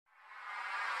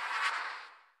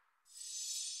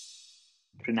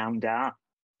Prynawn da.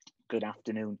 Good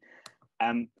afternoon.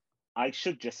 I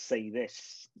should just say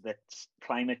this, that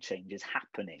climate change is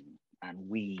happening and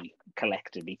we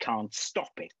collectively can't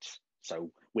stop it.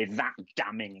 So with that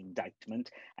damning indictment,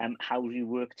 how do you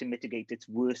work to mitigate its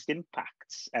worst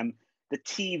impacts? The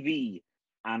TV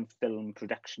and film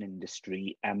production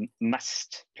industry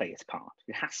must play its part.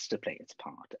 It has to play its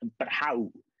part. But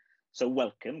how? So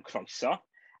welcome, croeso,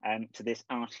 to this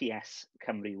RTS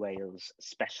Cymru Wales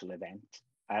special event.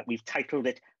 We've titled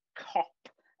it COP,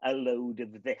 a load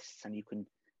of this, and you can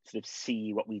sort of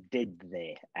see what we did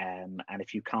there. And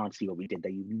if you can't see what we did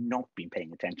there, you've not been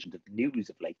paying attention to the news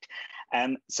of late.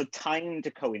 So timed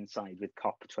to coincide with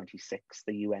COP26,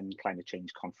 the UN Climate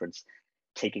Change Conference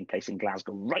taking place in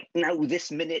Glasgow right now,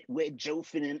 this minute, where Joe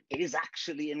Finon is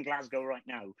actually in Glasgow right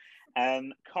now.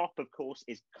 COP, of course,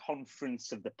 is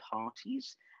Conference of the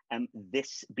Parties,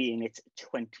 this being its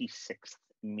 26th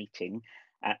meeting.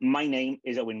 My name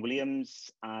is Owen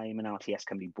Williams. I'm an RTS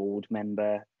Cymru board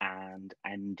member and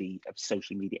MD of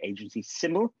social media agency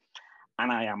Cymru.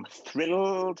 And I am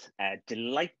thrilled,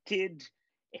 delighted,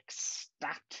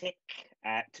 ecstatic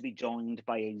to be joined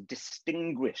by a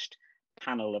distinguished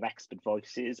panel of expert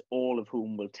voices, all of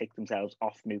whom will take themselves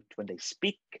off mute when they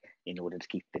speak in order to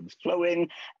keep things flowing.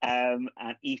 And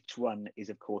each one is,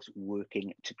 of course,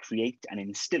 working to create and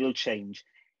instill change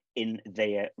in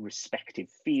their respective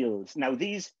fields. Now,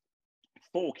 these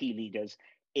four key leaders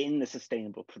in the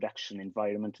sustainable production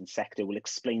environment and sector will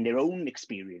explain their own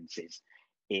experiences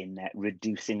in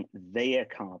reducing their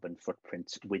carbon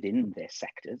footprints within their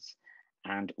sectors,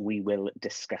 and we will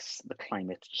discuss the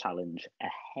climate challenge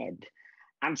ahead.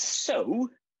 And so,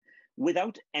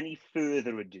 without any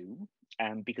further ado,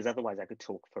 because otherwise I could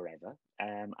talk forever,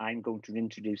 I'm going to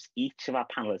introduce each of our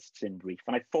panelists in brief,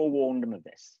 and I forewarned them of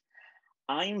this.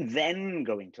 I'm then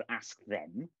going to ask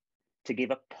them to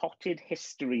give a potted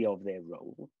history of their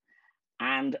role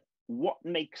and what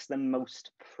makes them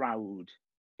most proud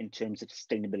in terms of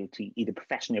sustainability, either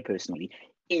professionally or personally,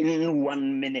 in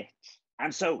 1 minute.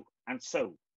 And so,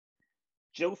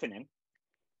 Jo Finon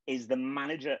is the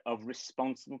manager of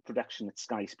responsible production at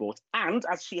Sky Sports, and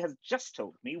as she has just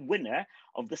told me, winner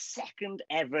of the second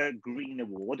ever Green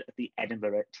Award at the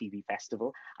Edinburgh TV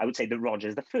Festival. I would say that Roger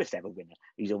is the first ever winner.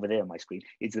 He's over there on my screen.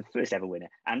 He's the first ever winner,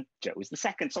 and Jo is the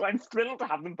second. So I'm thrilled to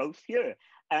have them both here.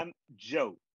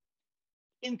 Jo,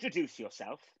 introduce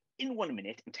yourself in 1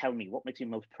 minute and tell me what makes you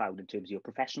most proud in terms of your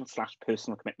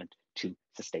professional/personal commitment to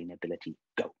sustainability.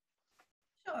 Go.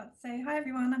 Sure. So hi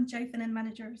everyone, I'm Jo Finon,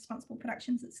 Manager of Responsible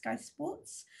Productions at Sky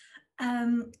Sports.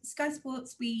 Sky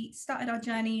Sports, we started our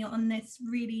journey on this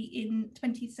really in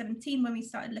 2017 when we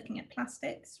started looking at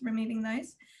plastics, removing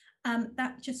those.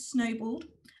 That just snowballed.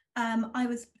 I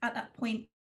was at that point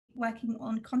working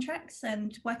on contracts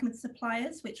and working with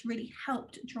suppliers, which really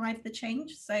helped drive the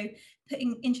change. So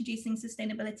introducing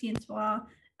sustainability into our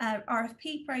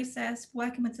RFP process,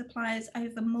 working with suppliers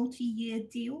over multi-year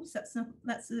deals. That's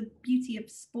the beauty of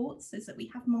sports, is that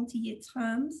we have multi-year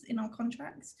terms in our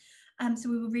contracts. So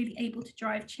we were really able to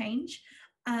drive change.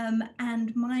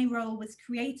 And my role was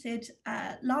created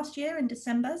last year in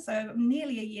December, so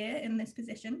nearly a year in this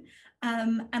position.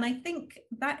 And I think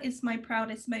that is my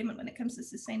proudest moment when it comes to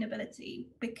sustainability,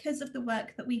 because of the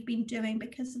work that we've been doing,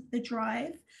 because of the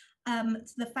drive.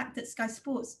 So the fact that Sky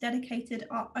Sports dedicated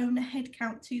our own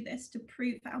headcount to this to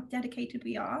prove how dedicated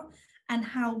we are and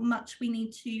how much we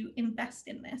need to invest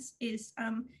in this is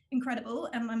incredible.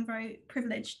 And I'm very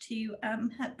privileged to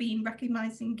have been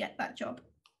recognised and get that job.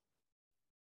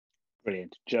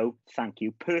 Brilliant. Jo, thank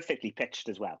you. Perfectly pitched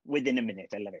as well, within a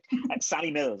minute. I love it. Sally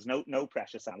Mills, no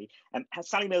pressure, Sally.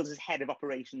 Sally Mills is Head of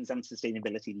Operations and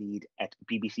Sustainability Lead at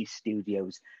BBC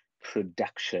Studios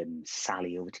Production.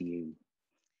 Sally, over to you.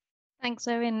 Thanks,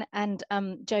 Owen, and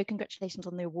Jo, congratulations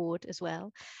on the award as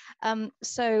well.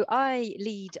 So I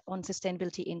lead on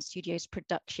sustainability in studios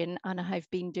production, and I have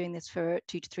been doing this for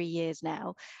 2 to 3 years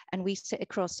now. And we sit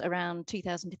across around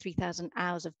 2,000 to 3,000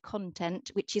 hours of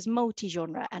content, which is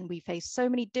multi-genre, and we face so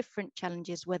many different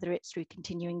challenges, whether it's through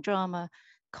continuing drama,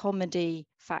 comedy,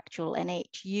 factual,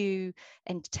 NHU,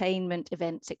 entertainment,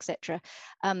 events, etc.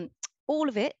 All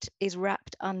of it is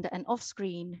wrapped under an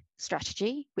off-screen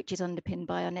strategy, which is underpinned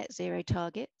by our net zero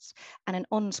targets, and an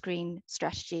on-screen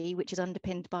strategy, which is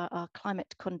underpinned by our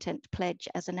climate content pledge,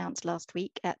 as announced last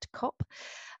week at COP.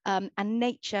 And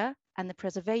nature and the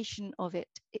preservation of it,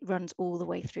 it runs all the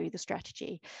way through the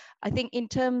strategy. I think in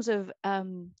terms of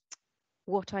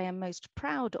what I am most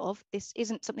proud of, this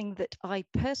isn't something that I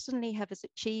personally have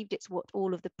achieved, it's what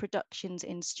all of the productions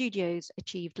in studios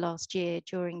achieved last year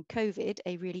during COVID,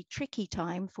 a really tricky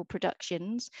time for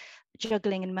productions,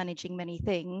 juggling and managing many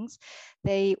things.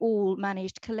 They all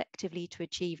managed collectively to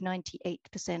achieve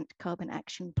 98% carbon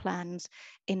action plans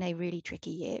in a really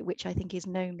tricky year, which I think is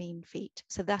no mean feat.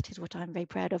 So that is what I'm very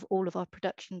proud of, all of our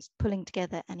productions pulling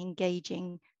together and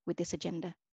engaging with this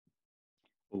agenda.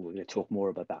 Oh, we're going to talk more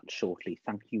about that shortly.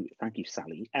 Thank you,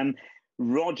 Sally.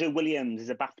 Roger Williams is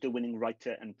a BAFTA-winning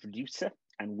writer and producer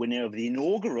and winner of the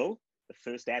inaugural, the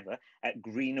first ever,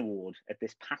 Green Award at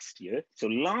this past year. So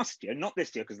last year, not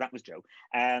this year, because that was Joe,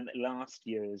 last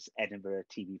year's Edinburgh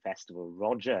TV Festival.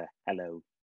 Roger, hello.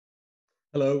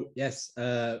 Hello, yes,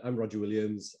 I'm Roger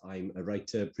Williams. I'm a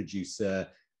writer, producer,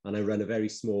 and I run a very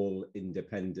small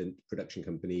independent production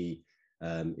company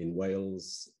in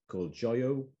Wales called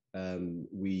Joio.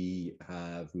 We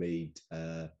have made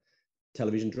a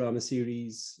television drama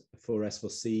series for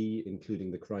S4C, including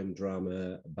the crime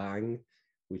drama Bang,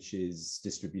 which is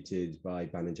distributed by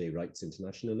Banijay Rights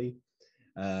internationally.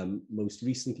 Most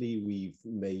recently, we've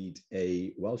made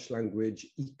a Welsh language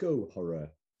eco-horror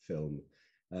film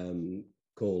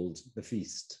called The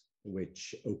Feast,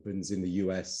 which opens in the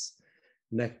US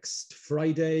next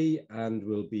Friday and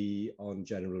will be on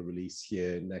general release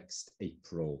here next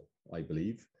April, I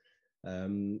believe.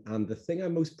 And the thing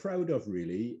I'm most proud of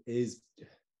really is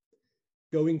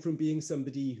going from being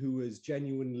somebody who was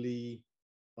genuinely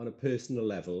on a personal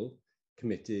level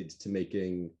committed to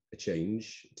making a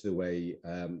change to the way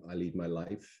I lead my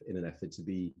life in an effort to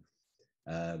be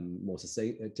more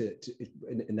sustainable,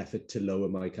 in an effort to lower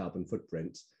my carbon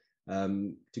footprint,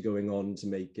 to going on to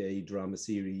make a drama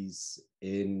series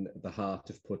in the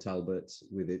heart of Port Talbot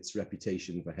with its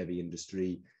reputation for heavy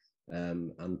industry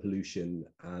and pollution,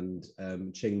 and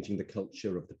changing the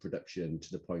culture of the production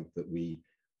to the point that we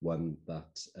won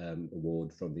that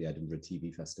award from the Edinburgh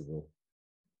TV Festival.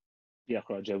 Yeah,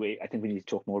 Roger. I think we need to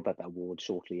talk more about that award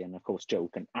shortly, and of course, Joe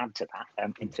can add to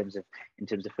that in terms of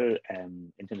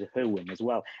her win as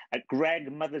well. Greg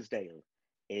Mothersdale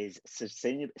is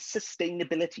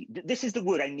sustainability. This is the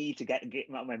word I need to get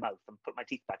out of my mouth and put my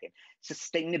teeth back in.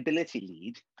 Sustainability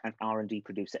lead and R&D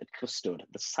producer at Clwstwr,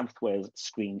 the South Wales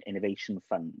Screen Innovation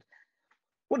Fund.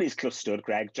 What is Clwstwr,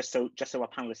 Greg? Just so our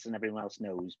panelists and everyone else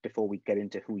knows before we get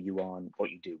into who you are and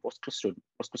what you do. What's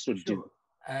Clwstwr do?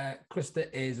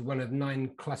 Clwstwr is one of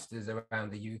 9 clusters around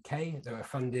the UK that are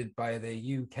funded by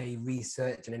the UK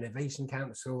Research and Innovation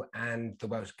Council and the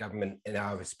Welsh Government, in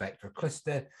our respect for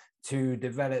Clwstwr, to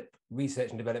develop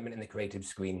research and development in the creative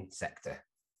screen sector.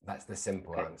 That's the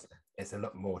simple answer. It's a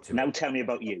lot more to it. Now tell me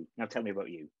about you.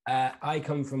 I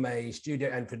come from a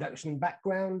studio and production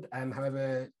background.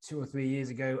 However, 2 or 3 years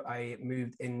ago, I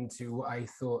moved into what I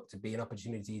thought to be an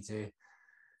opportunity to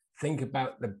think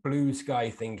about the blue sky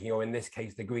thinking, or in this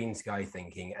case, the green sky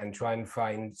thinking, and try and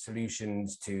find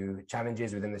solutions to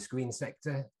challenges within the screen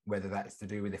sector, whether that's to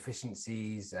do with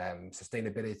efficiencies,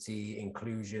 sustainability,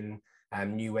 inclusion,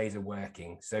 new ways of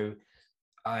working. So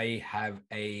I have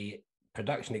a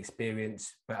production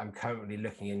experience, but I'm currently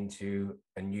looking into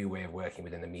a new way of working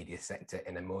within the media sector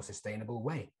in a more sustainable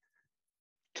way.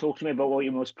 Talk to me about what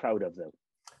you're most proud of, though.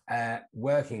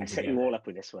 Working I set together. you all up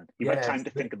with this one. You've had time to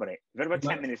think about it. You've had about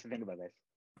 10 minutes to think about this.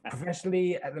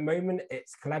 Professionally, at the moment,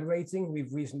 it's collaborating.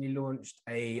 We've recently launched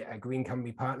a Green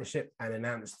Company partnership and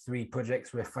announced 3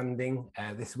 projects we're funding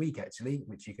this week, actually,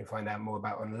 which you can find out more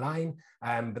about online.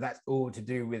 But that's all to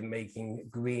do with making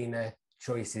greener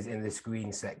choices in the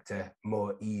screen sector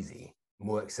more easy,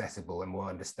 more accessible and more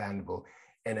understandable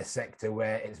in a sector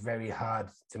where it's very hard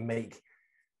to make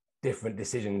different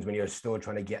decisions when you're still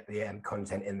trying to get the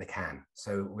content in the can.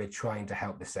 So we're trying to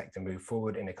help the sector move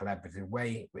forward in a collaborative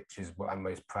way, which is what I'm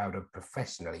most proud of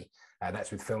professionally.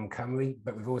 That's with Film Cymru,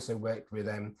 but we've also worked with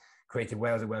Creative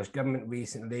Wales and Welsh Government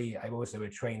recently. I'm also a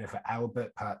trainer for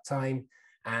Albert part-time,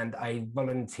 and I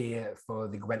volunteer for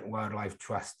the Gwent Wildlife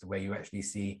Trust, where you actually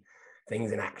see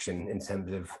things in action in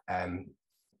terms of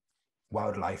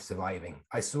wildlife surviving.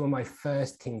 I saw my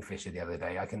first kingfisher the other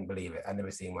day. I couldn't believe it. I'd never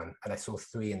seen one. And I saw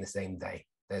 3 in the same day.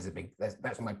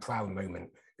 That's my proud moment.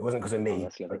 It wasn't because of me,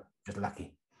 but just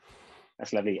lucky.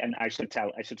 That's lovely. And I should tell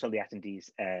the attendees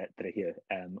that are here,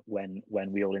 when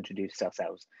we all introduced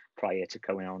ourselves prior to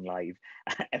going on live,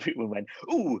 everyone went,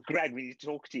 "Ooh, Greg, we need to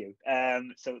talk to you."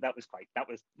 So that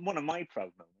was one of my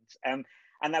proud moments. And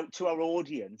now to our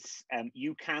audience,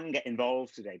 you can get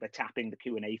involved today by tapping the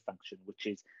Q&A function, which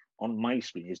is on my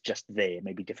screen, is just there,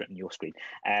 maybe different on your screen,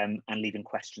 and leaving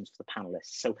questions for the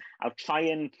panelists. So I'll try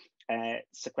and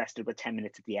sequestered about 10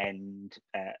 minutes at the end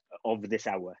of this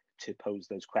hour to pose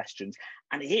those questions.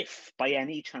 And if by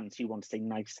any chance you want to say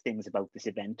nice things about this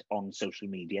event on social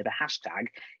media, the hashtag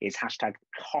is hashtag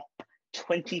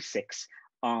COP26RTS,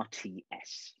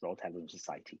 Royal Television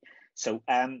Society. So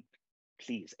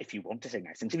please, if you want to say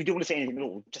nice things, if you don't want to say anything at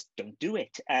all, just don't do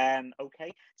it.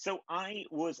 Okay, so I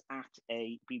was at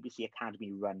a BBC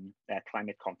Academy run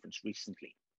climate conference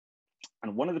recently,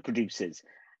 and one of the producers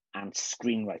and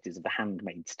screenwriters of The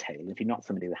Handmaid's Tale, if you're not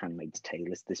familiar with The Handmaid's Tale,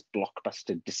 it's this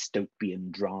blockbuster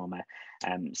dystopian drama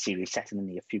series set in the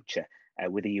near future,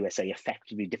 where the USA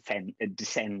effectively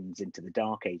descends into the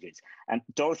Dark Ages. And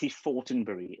Dorothy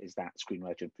Fortenberry is that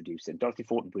screenwriter and producer. And Dorothy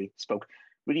Fortenberry spoke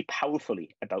really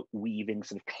powerfully about weaving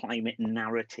sort of climate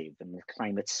narrative and the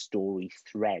climate story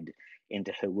thread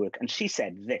into her work. And she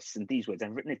said this, in these words,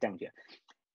 I've written it down here: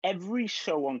 every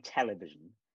show on television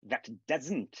that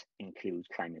doesn't include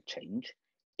climate change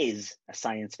is a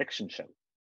science fiction show.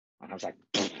 And I was like,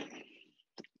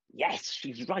 yes,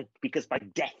 she's right, because by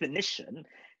definition,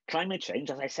 climate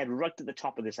change, as I said right at the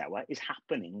top of this hour, is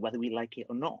happening whether we like it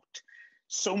or not.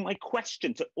 So my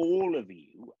question to all of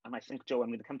you, and I think, Joe, I'm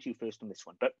going to come to you first on this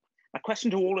one, but my question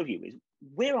to all of you is,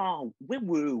 where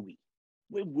were we?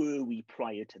 Where were we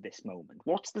prior to this moment?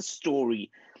 What's the story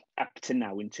up to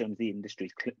now in terms of the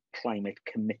industry's climate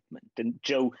commitment? And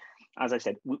Joe, as I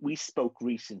said, we spoke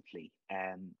recently,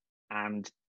 and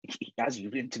as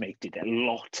you've intimated, a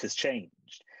lot has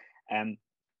changed.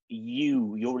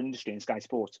 Your industry in Sky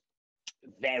Sports,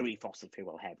 very fossil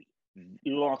fuel heavy,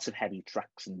 lots of heavy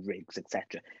trucks and rigs,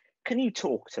 etc. Can you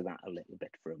talk to that a little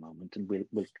bit for a moment, and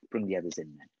we'll bring the others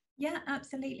in then? Yeah,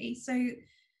 absolutely. So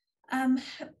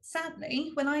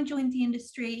sadly, when I joined the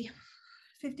industry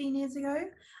 15 years ago,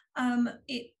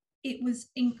 it was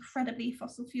incredibly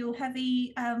fossil fuel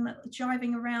heavy,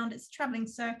 driving around. It's a traveling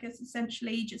circus,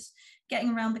 essentially, just getting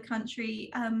around the country.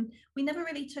 We never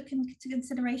really took into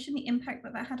consideration the impact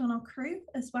that had on our crew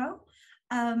as well,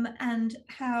 and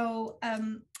how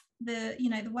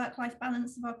the work-life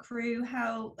balance of our crew,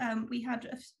 how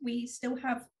we still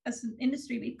have, as an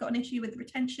industry, we've got an issue with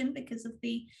retention because of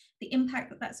the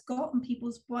impact that's got on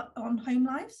people's home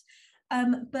lives.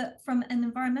 But from an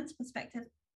environmental perspective,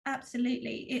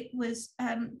 absolutely, it was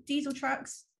diesel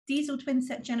trucks, diesel twin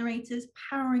set generators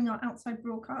powering our outside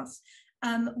broadcasts.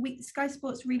 Sky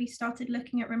Sports really started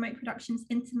looking at remote productions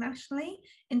internationally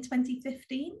in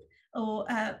 2015, or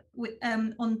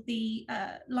on the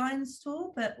Lions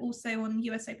tour, but also on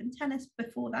US Open tennis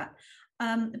before that.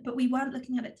 But we weren't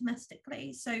looking at it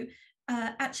domestically. So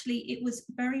actually, it was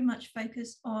very much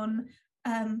focused on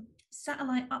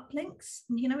satellite uplinks.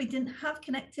 We didn't have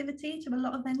connectivity to a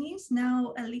lot of venues.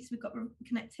 Now, at least we've got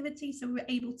connectivity, so we're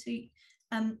able to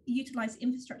utilize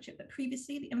infrastructure, but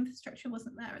previously the infrastructure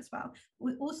wasn't there as well.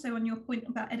 Also, on your point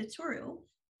about editorial,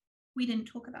 we didn't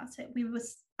talk about it. We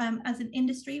was as an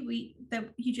industry,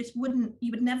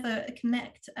 you would never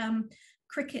connect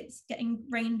crickets getting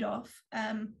rained off,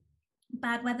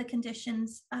 bad weather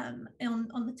conditions on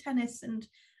the tennis, and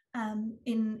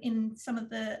in some of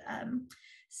the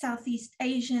Southeast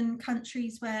Asian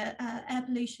countries where air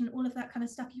pollution, all of that kind of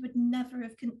stuff, you would never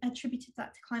have attributed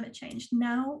that to climate change.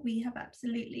 Now we have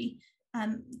absolutely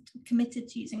committed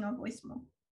to using our voice more.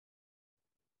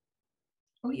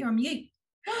 Oh, you're on mute.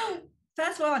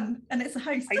 First one, and it's a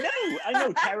host. I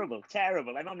know,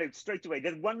 terrible. I'm on mute straight away.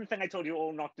 There's one thing I told you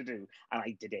all not to do, and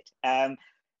I did it.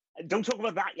 Don't talk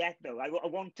about that yet, though. I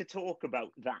want to talk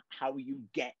about that, how you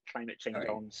get climate change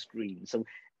on screen. So,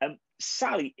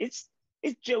 Sally, is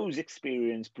Joe's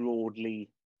experience broadly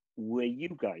where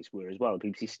you guys were as well,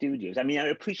 BBC Studios? I mean, I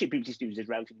appreciate BBC Studios is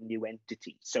a relatively new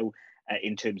entity, so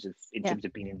in terms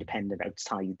of being independent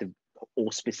outside the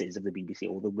auspices of the BBC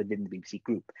or within the BBC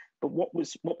group. But what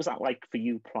was that like for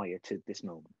you prior to this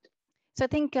moment? So I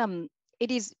think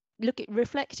it is.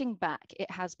 Reflecting back,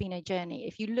 it has been a journey.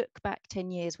 If you look back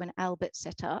 10 years when Albert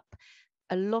set up,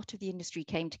 a lot of the industry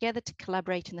came together to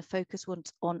collaborate, and the focus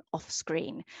was on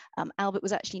off-screen. Albert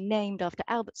was actually named after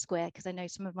Albert Square, because I know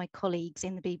some of my colleagues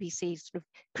in the BBC sort of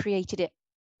created it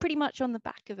pretty much on the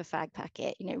back of a fag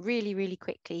packet, really, really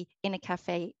quickly in a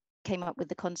cafe, came up with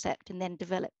the concept and then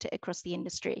developed it across the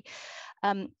industry.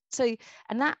 And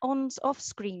that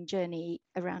off-screen journey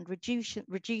around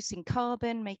reducing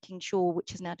carbon, making sure,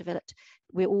 which has now developed,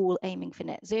 we're all aiming for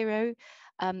net zero.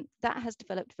 That has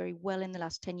developed very well in the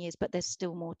last 10 years, but there's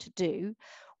still more to do.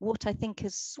 What I think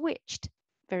has switched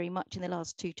very much in the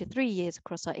last 2 to 3 years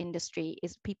across our industry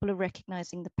is people are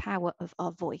recognizing the power of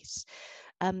our voice.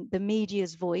 The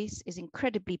media's voice is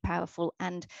incredibly powerful,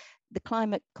 and the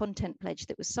climate content pledge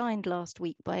that was signed last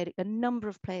week by a number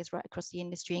of players right across the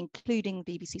industry, including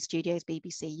BBC Studios,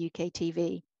 BBC, UK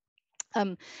TV,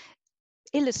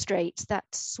 illustrates that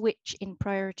switch in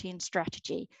priority and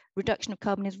strategy. Reduction of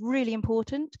carbon is really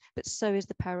important, but so is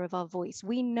the power of our voice.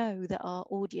 We know that our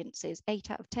audiences,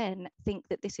 8 out of 10, think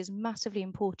that this is massively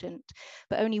important,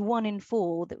 but only 1 in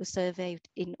 4 that was surveyed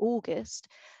in August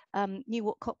knew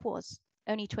what COP was.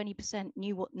 Only 20%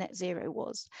 knew what net zero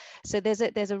was. So there's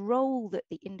a role that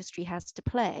the industry has to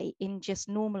play in just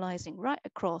normalizing right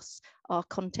across our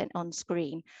content on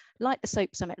screen, like the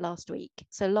Soap Summit last week.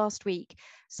 So last week,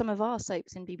 some of our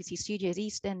soaps in BBC Studios,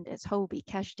 EastEnders, Holby,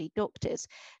 Casualty, Doctors,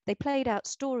 they played out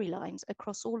storylines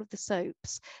across all of the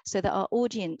soaps so that our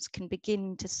audience can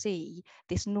begin to see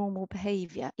this normal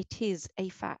behavior. It is a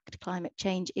fact. Climate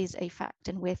change is a fact,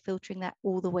 and we're filtering that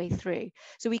all the way through.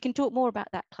 So we can talk more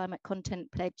about that climate content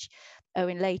pledge,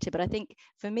 Owen, later, but I think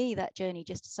for me that journey,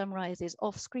 just to summarize, is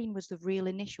off-screen was the real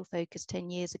initial focus 10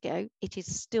 years ago. It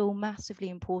is still massively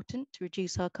important to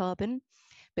reduce our carbon,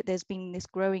 but there's been this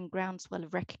growing groundswell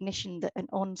of recognition that an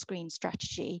on-screen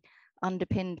strategy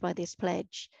underpinned by this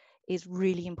pledge is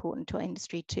really important to our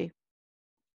industry too.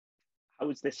 How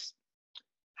has this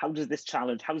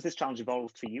challenge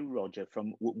evolved for you, Roger?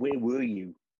 From where were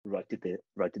you right at the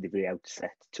very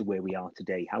outset to where we are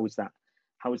today? How has that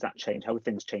changed? How have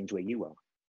things changed where you are?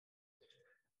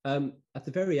 At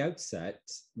the very outset,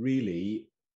 really,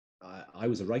 I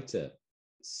was a writer.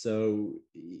 So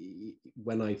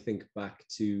when I think back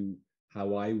to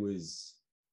how I wasn't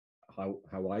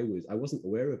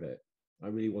aware of it. I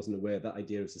really wasn't aware of that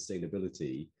idea of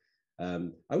sustainability.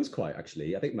 I was quite,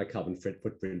 actually, I think my carbon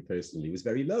footprint personally was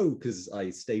very low because I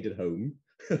stayed at home,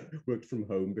 worked from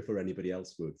home before anybody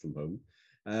else worked from home.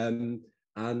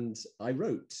 And I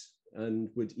wrote and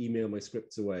would email my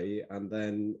scripts away, and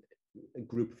then a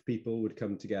group of people would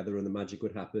come together and the magic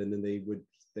would happen, and they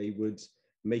would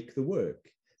make the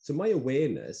work. So my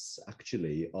awareness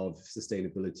actually of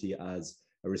sustainability as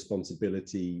a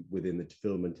responsibility within the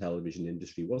film and television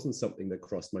industry wasn't something that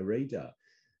crossed my radar.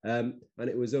 And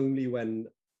it was only when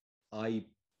I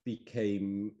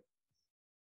became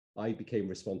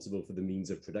responsible for the means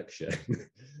of production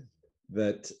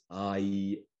that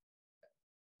I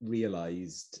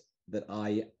realized that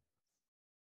I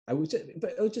would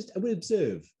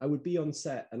observe. I would be on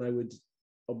set and I would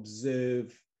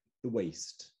observe the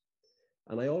waste.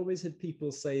 And I always had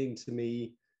people saying to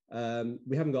me,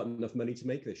 we haven't got enough money to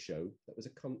make this show.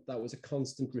 That was a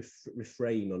constant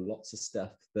refrain on lots of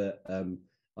stuff that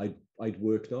I'd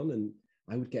worked on, and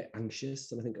I would get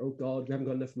anxious and I think, oh God, we haven't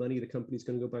got enough money, the company's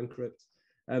going to go bankrupt.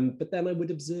 But then I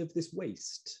would observe this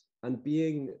waste, and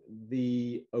being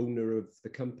the owner of the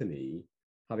company,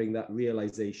 having that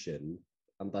realization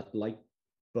and that light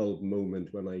bulb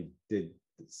moment when I did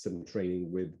some training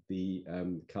with the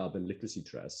Carbon Literacy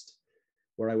Trust,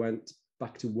 where I went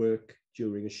back to work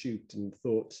during a shoot and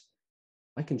thought,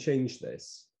 I can change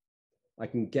this. I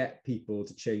can get people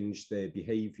to change their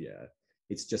behavior.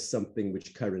 It's just something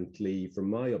which currently, from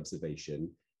my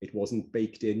observation, it wasn't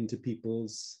baked into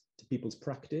people's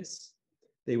practice.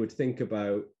 They would think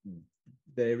about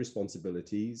their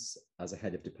responsibilities as a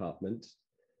head of department,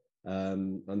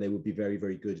 and they would be very,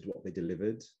 very good at what they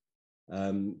delivered.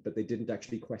 But they didn't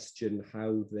actually question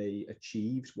how they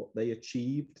achieved what they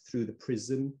achieved through the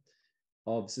prism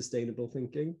of sustainable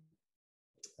thinking.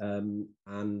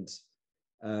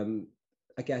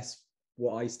 I guess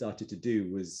what I started to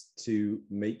do was to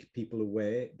make people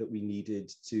aware that we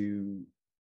needed to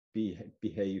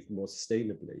behave more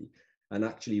sustainably, and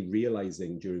actually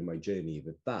realizing during my journey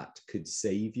that could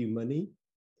save you money.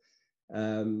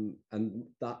 And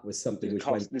that was something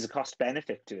there's a cost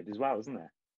benefit to it as well, isn't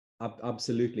there?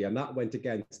 Absolutely. And that went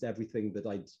against everything that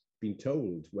I'd been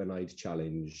told when I'd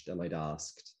challenged and I'd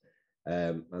asked.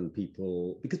 And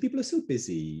because people are so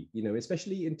busy,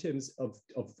 especially in terms of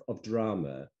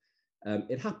drama,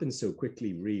 it happens so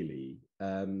quickly, really,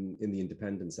 in the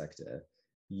independent sector.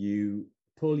 You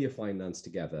pull your finance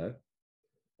together.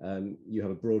 You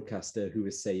have a broadcaster who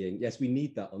is saying, yes, we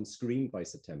need that on screen by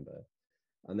September.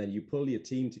 And then you pull your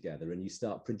team together and you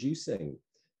start producing.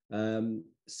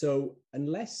 So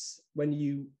unless when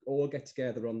you all get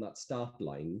together on that start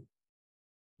line,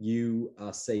 you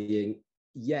are saying,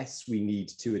 yes, we need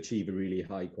to achieve a really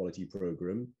high quality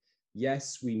program.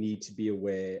 Yes, we need to be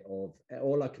aware of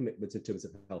all our commitments in terms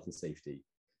of health and safety.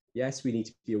 Yes, we need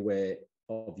to be aware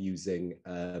of using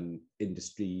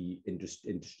industry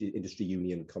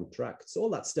union contracts, all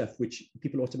that stuff which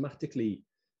people automatically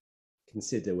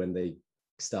consider when they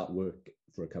start work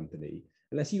for a company,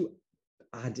 unless you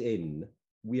add in,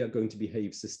 we are going to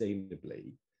behave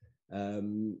sustainably.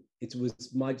 It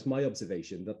was my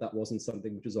observation that wasn't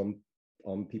something which was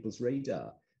on people's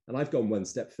radar. And I've gone one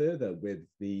step further with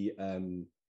the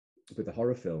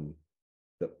horror film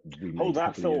that we made a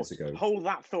couple of years ago. Hold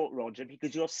that thought, Roger,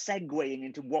 because you're segueing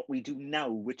into what we do now,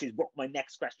 which is what my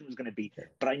next question was going to be.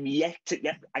 But I'm yet to.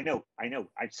 Yeah, I know.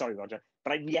 I'm sorry, Roger,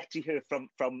 but I'm yet to hear from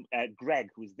Greg,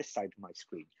 who's this side of my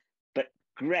screen. But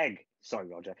Greg, sorry,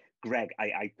 Roger, Greg,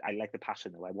 I like the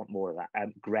passion though. I want more of that.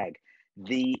 Greg,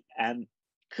 the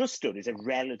Clwstwr is a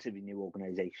relatively new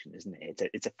organisation, isn't it?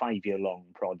 It's a 5-year-long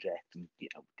project, and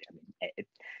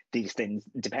these things,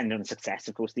 depending on the success,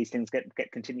 of course, these things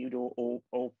get continued, or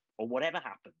whatever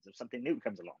happens if something new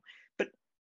comes along. But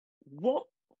what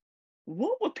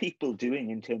were people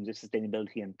doing in terms of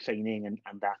sustainability and training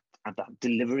and that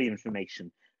delivery of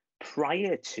information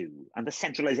prior to, and the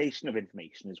centralisation of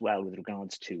information as well with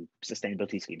regards to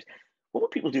sustainability schemes? What were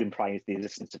people doing prior to the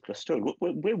existence of Clwstwr?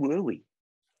 Where were we?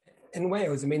 In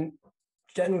Wales, I mean,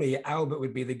 generally Albert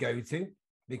would be the go-to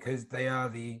because they are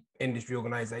the industry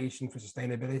organisation for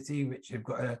sustainability, which have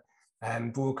got a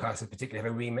broadcasters particularly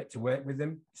have a remit to work with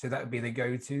them. So that would be the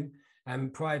go-to.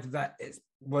 And prior to that,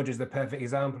 Roger's the perfect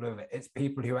example of it. It's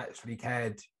people who actually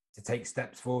cared to take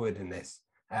steps forward in this.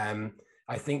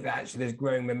 I think that actually there's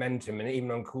growing momentum, and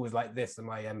even on calls like this, and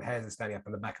my hairs are standing up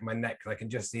on the back of my neck, because I can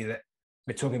just see that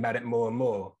we're talking about it more and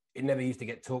more. It never used to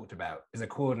get talked about. As a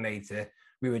coordinator,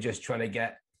 we were just trying to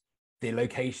get the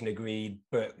location agreed,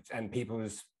 booked, and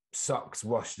people's socks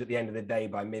washed at the end of the day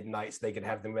by midnight so they could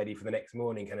have them ready for the next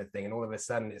morning, kind of thing. And all of a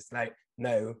sudden it's like,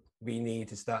 no, we need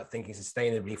to start thinking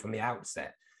sustainably from the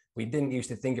outset. We didn't used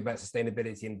to think about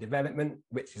sustainability and development,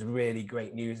 which is really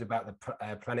great news about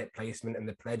the planet placement and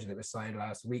the pledge that was signed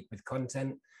last week with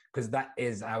content, because that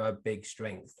is our big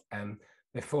strength.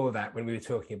 Before that, when we were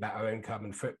talking about our own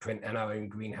carbon footprint and our own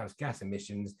greenhouse gas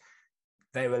emissions,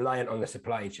 they're reliant on the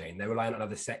supply chain. They're reliant on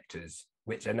other sectors,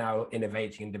 which are now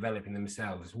innovating and developing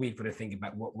themselves. We've got to think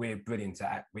about what we're brilliant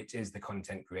at, which is the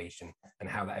content creation and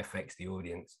how that affects the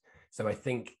audience. So I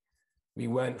think we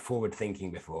weren't forward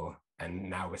thinking before, and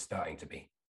now we're starting to be.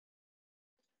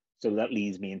 So that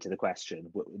leads me into the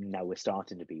question, now we're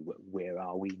starting to be, where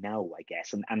are we now, I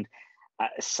guess? And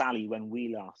Sally, when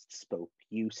we last spoke,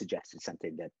 you suggested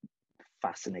something that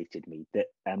fascinated me, that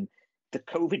the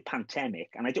COVID pandemic,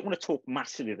 and I don't want to talk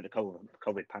massively about the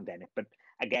COVID pandemic, but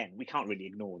again, we can't really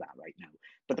ignore that right now.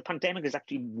 But the pandemic has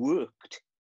actually worked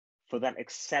for that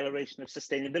acceleration of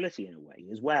sustainability in a way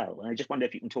as well. And I just wonder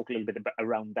if you can talk a little bit about,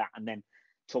 around that, and then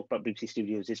talk about BBC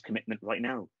Studios' commitment right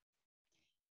now.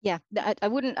 Yeah, I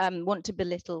wouldn't want to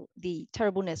belittle the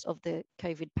terribleness of the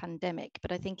COVID pandemic,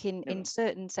 but I think in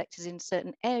certain sectors, in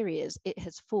certain areas, it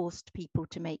has forced people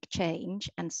to make change,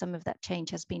 and some of that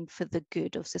change has been for the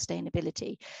good of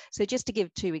sustainability. So just to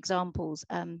give 2 examples,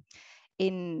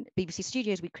 in BBC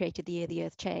Studios, we created The Year the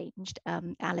Earth Changed.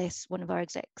 Alice, one of our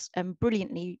execs,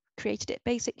 brilliantly created it.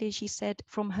 Basically, she said,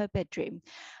 from her bedroom.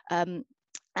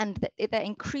 And that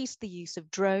increased the use of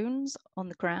drones on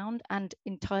the ground, and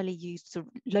entirely used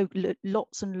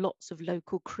lots and lots of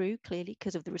local crew, clearly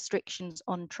because of the restrictions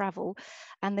on travel.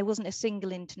 And there wasn't a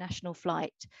single international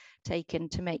flight taken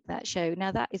to make that show.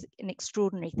 Now, that is an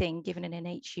extraordinary thing, given an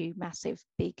NHU massive,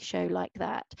 big show like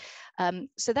that.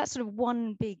 So that's sort of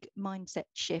one big mindset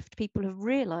shift. People have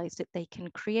realized that they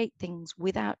can create things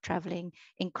without traveling,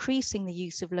 increasing the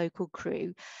use of local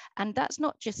crew. And that's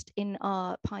not just in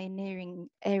our pioneering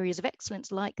areas of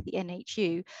excellence like the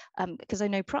NHU, because I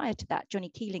know prior to that, Johnny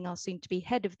Keeling, our soon-to-be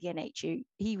head of the NHU,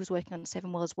 he was working on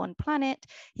 7 Worlds, 1 Planet.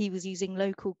 He was using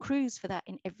local crews for that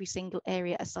in every single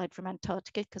area aside from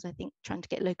Antarctica, because I think trying to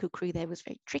get local crew there was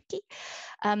very tricky.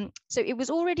 So it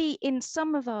was already in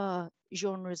some of our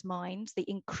genres' minds, the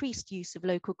increased use of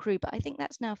local crew, but I think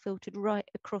that's now filtered right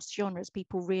across genres.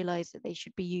 People realize that they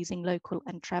should be using local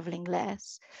and traveling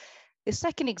less. The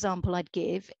second example I'd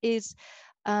give is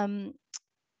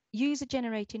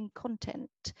user-generated content,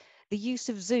 the use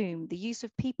of Zoom, the use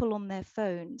of people on their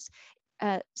phones.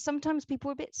 Sometimes people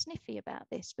were a bit sniffy about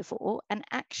this before, and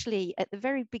actually at the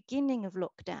very beginning of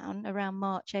lockdown, around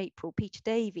March, April, Peter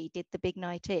Davey did the big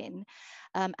night in,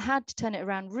 had to turn it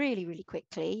around really, really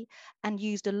quickly, and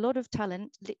used a lot of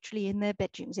talent literally in their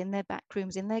bedrooms, in their back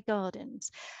rooms, in their gardens,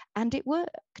 and it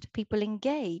worked. People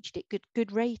engaged, it got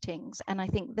good ratings, and I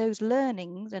think those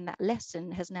learnings and that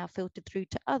lesson has now filtered through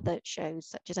to other shows,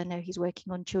 such as I know he's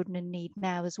working on Children in Need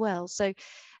now as well. So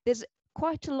there's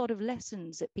quite a lot of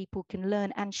lessons that people can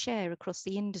learn and share across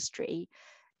the industry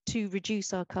to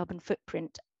reduce our carbon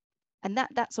footprint And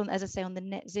that's on, as I say, on the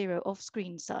net zero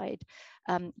off-screen side.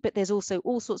 But there's also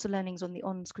all sorts of learnings on the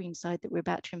on-screen side that we're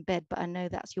about to embed. But I know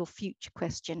that's your future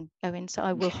question, Owen. So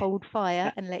I will hold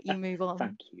fire and let you move on.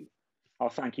 Thank you. Oh,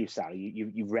 thank you, Sally.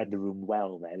 You've read the room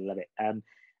well there. Love it.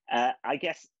 I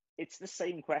guess it's the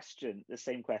same question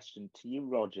to you,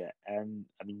 Roger. I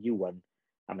mean, you won.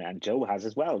 I mean, and Joe has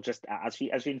as well. Just as you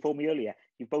informed me earlier,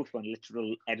 you both won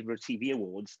literal Edinburgh TV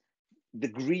Awards, the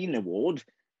Green Award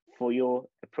for your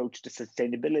approach to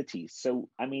sustainability. So,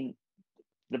 I mean,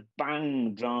 the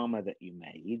Bang drama that you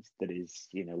made, that is,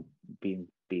 you know, being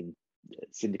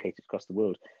syndicated across the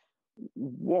world.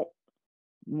 What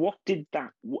did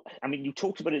that? I mean, you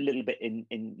talked about it a little bit in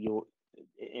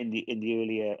the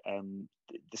earlier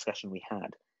discussion we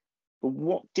had, but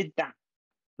what did that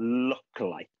look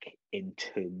like in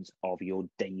terms of your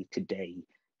day-to-day,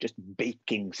 just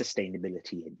baking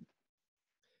sustainability in?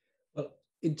 Well,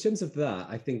 in terms of that,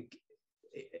 I think,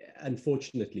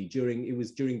 unfortunately, during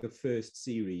the first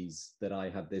series that I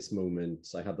had this moment.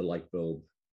 I had the light bulb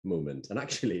moment, and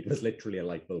actually, it was literally a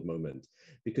light bulb moment,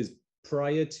 because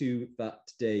prior to that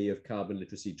day of Carbon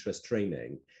Literacy Trust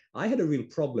training, I had a real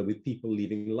problem with people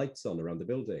leaving lights on around the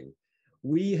building.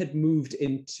 We had moved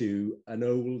into an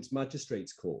old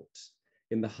magistrates court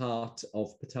in the heart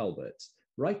of Port Talbot,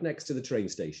 right next to the train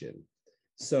station.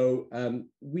 So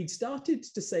we'd started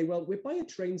to say, well, we're by a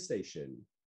train station.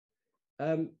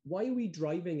 Why are we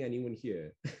driving anyone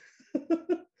here?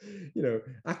 You know,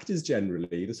 actors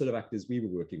generally, the sort of actors we were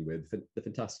working with, the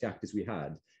fantastic actors we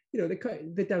had, you know,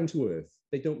 they're down to earth.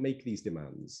 They don't make these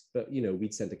demands, but, you know,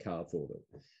 we'd send a car for them.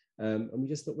 And we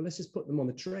just thought, well, let's just put them on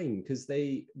the train, because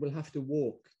they will have to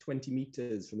walk 20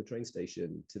 meters from the train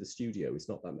station to the studio. It's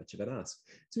not that much of an ask.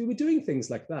 So we were doing things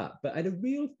like that. But I had a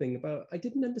real thing about, I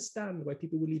didn't understand why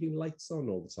people were leaving lights on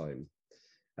all the time.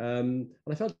 And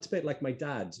I felt a bit like my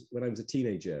dad when I was a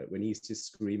teenager, when he used to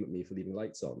scream at me for leaving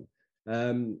lights on.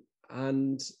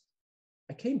 And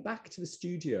I came back to the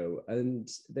studio, and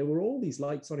there were all these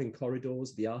lights on in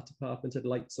corridors. The art department had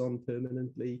lights on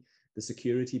permanently. The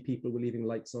security people were leaving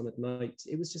lights on at night.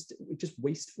 It was just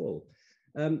wasteful.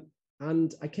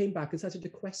 And I came back and started to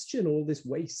question all this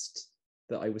waste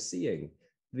that I was seeing.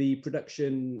 The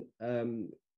production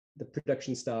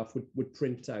staff would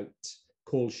print out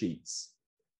call sheets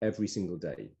every single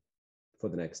day for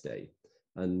the next day.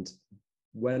 And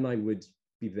when I would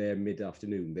be there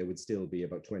mid-afternoon, there would still be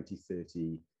about 20,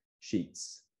 30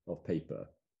 sheets of paper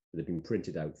that had been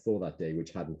printed out for that day,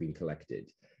 which hadn't been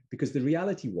collected. Because the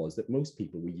reality was that most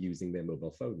people were using their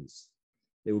mobile phones.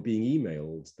 They were being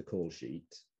emailed the call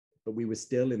sheet, but we were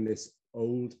still in this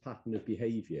old pattern of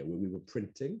behavior where we were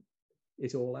printing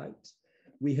it all out.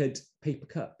 We had paper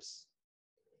cups.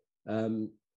 And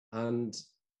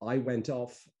I went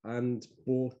off and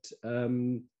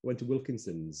went to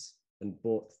Wilkinson's and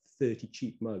bought 30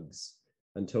 cheap mugs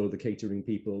and told the catering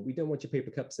people, we don't want your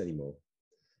paper cups anymore.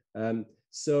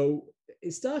 So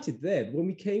it started there. When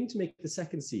we came to make the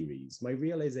second series, my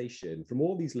realization from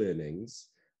all these learnings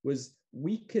was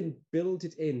we can build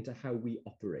it into how we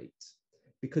operate,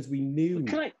 because we knew.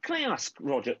 Can I ask,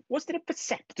 Roger, was there a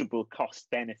perceptible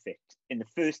cost benefit in the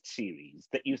first series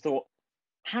that you thought,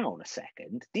 hang on a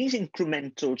second, these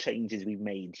incremental changes we've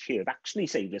made here have actually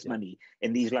saved us money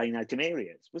in these line item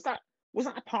areas? Was that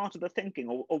a part of the thinking,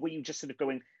 or were you just sort of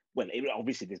going, well,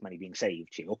 obviously there's money being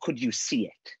saved here, or could you see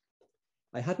it?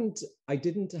 I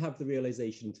didn't have the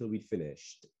realization until we'd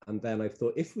finished. And then I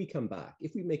thought, if we come back,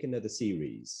 if we make another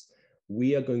series,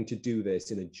 we are going to do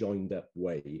this in a joined up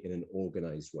way, in an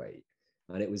organized way.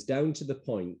 And it was down to the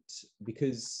point,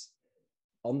 because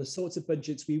on the sorts of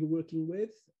budgets we were working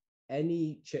with,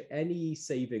 any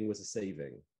saving was a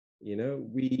saving. You know,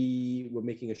 we were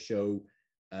making a show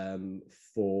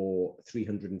for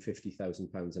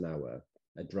 £350,000 an hour,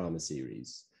 a drama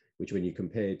series, which when you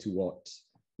compare to what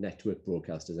network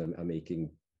broadcasters are making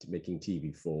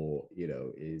TV for, you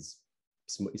know, it's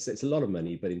a lot of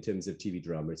money, but in terms of TV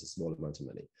drama, it's a small amount of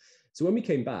money. So when we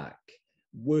came back,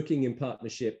 working in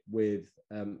partnership with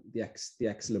the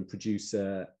excellent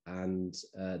producer and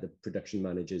the production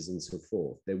managers and so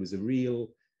forth, there was a real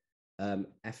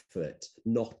effort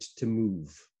not to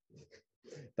move.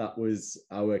 That was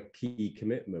our key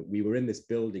commitment. We were in this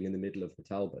building in the middle of Port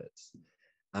Talbot,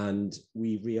 and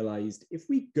we realized if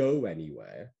we go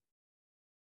anywhere,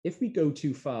 if we go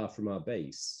too far from our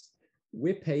base,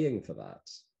 we're paying for that.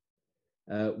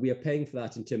 We are paying for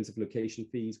that in terms of location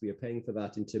fees. We are paying for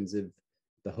that in terms of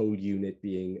the whole unit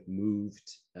being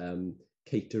moved,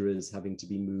 caterers having to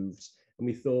be moved. And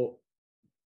we thought,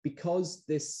 because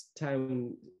this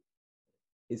town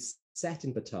is set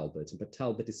in Port Talbot, and Port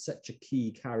Talbot is such a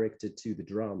key character to the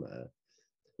drama,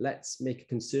 let's make a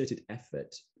concerted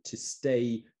effort to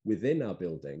stay within our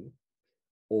building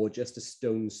or just a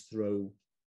stone's throw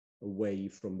away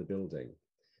from the building.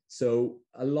 So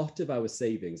a lot of our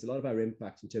savings, a lot of our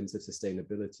impact in terms of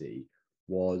sustainability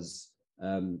was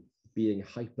being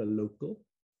hyper local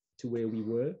to where we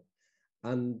were.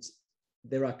 And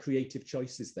there are creative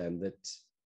choices then that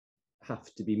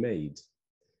have to be made.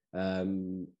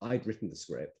 I'd written the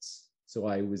scripts, so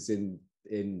I was in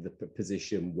the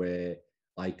position where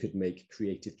I could make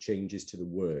creative changes to the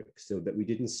work so that we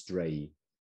didn't stray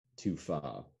too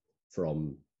far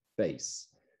from base.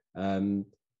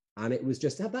 And it was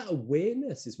just that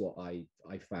awareness is what I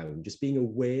found, just being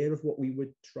aware of what we were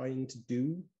trying to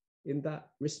do in that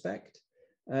respect.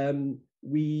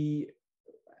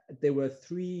 There were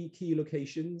 3 key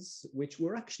locations which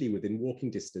were actually within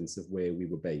walking distance of where we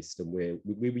were based, and where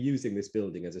we were using this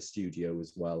building as a studio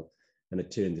as well, and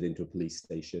it turned it into a police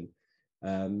station.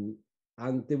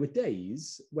 And there were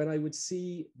days when I would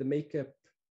see the makeup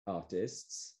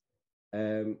artists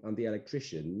and the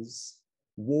electricians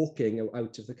walking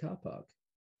out of the car park,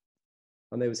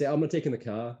 and they would say, "I'm not taking the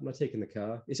car. I'm not taking the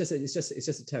car. It's just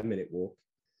a 10-minute walk."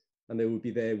 And they would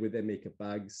be there with their makeup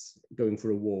bags, going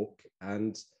for a walk,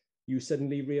 and you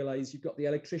suddenly realize you've got the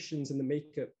electricians and the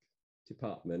makeup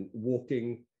department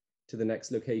walking to the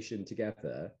next location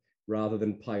together, rather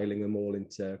than piling them all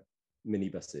into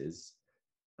minibuses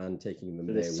and taking them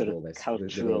there with all their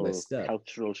stuff.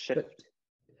 Cultural shift.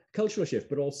 Cultural shift,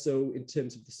 but also in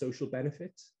terms of the social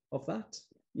benefit of that,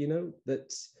 you know,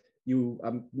 that you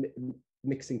are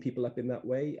mixing people up in that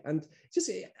way. And just,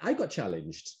 I got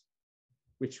challenged,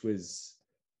 which was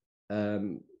a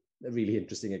really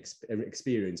interesting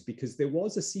experience, because there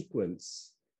was a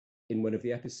sequence in one of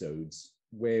the episodes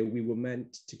where we were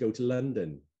meant to go to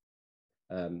London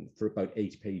for about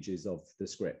 8 pages of the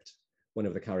script. One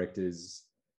of the characters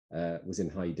was in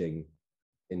hiding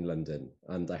in London,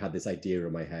 and I had this idea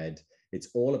in my head. It's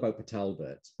all about Port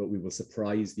Talbot, but we will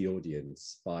surprise the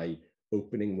audience by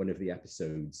opening one of the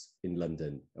episodes in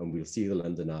London, and we'll see the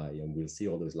London Eye, and we'll see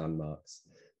all those landmarks,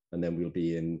 and then we'll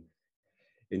be in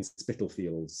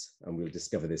Spitalfields, and we'll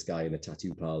discover this guy in a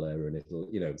tattoo parlor, and it'll,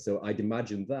 you know. So I'd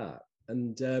imagined that,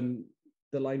 and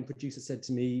the line producer said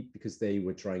to me, because they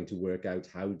were trying to work out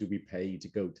how do we pay to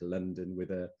go to London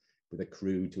with a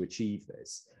crew to achieve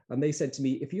this, and they said to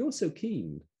me, "If you're so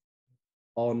keen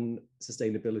on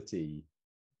sustainability,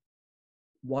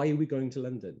 why are we going to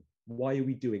London? Why are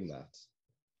we doing that?"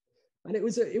 And it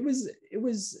was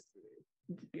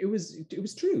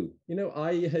true. You know,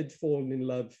 I had fallen in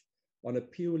love on a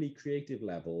purely creative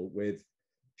level with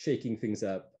shaking things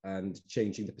up and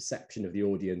changing the perception of the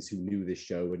audience who knew this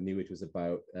show and knew it was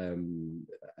about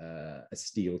a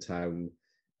steel town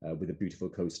with a beautiful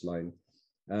coastline.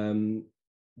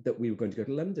 That we were going to go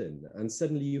to London, and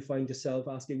suddenly you find yourself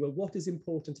asking, well, what is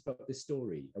important about this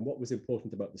story? And what was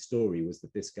important about the story was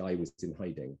that this guy was in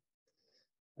hiding,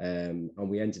 and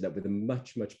we ended up with a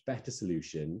much netter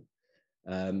solution,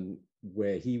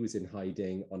 where he was in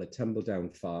hiding on a tumble-down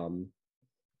farm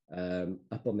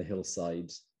up on the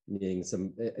hillside near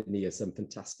some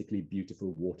fantastically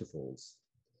beautiful waterfalls,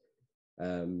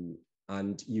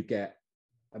 and you get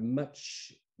a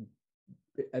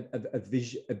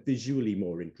visually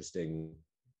more interesting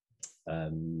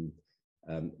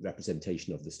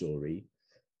representation of the story.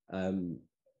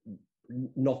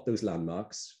 Not those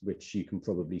landmarks, which you can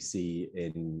probably see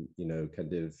in, you know,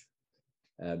 kind of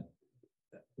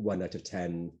 1 out of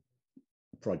 10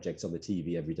 projects on the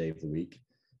TV every day of the week,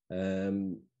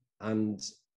 and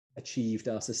achieved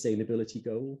our sustainability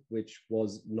goal, which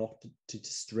was not to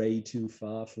stray too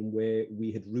far from where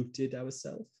we had rooted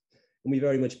ourselves. And we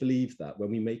very much believe that when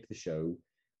we make the show,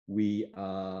 we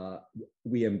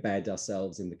embed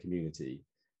ourselves in the community,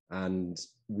 and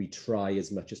we try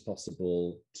as much as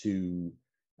possible to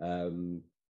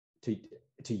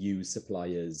use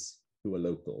suppliers who are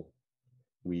local.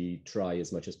 We try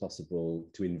as much as possible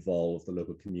to involve the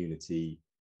local community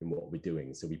in what we're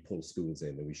doing. So we pull schools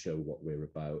in and we show what we're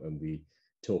about, and we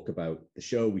talk about the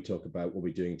show, we talk about what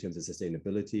we're doing in terms of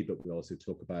sustainability, but we also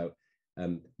talk about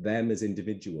them as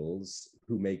individuals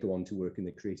who may go on to work in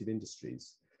the creative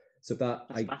industries. So that's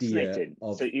idea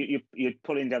of... So you're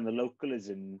pulling down the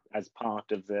localism as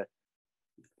part of the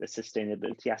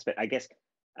sustainability aspect. I guess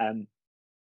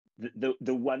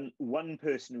the one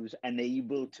person who's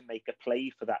unable to make a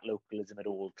play for that localism at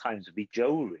all times would be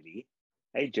Joe, really.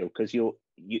 Hey, Joe, because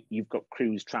you've got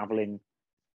crews traveling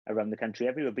around the country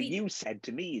everywhere. But you said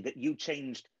to me that you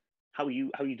changed how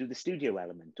you do the studio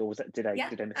element, or was that did I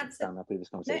misunderstand that previous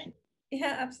conversation? No,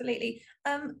 yeah, absolutely.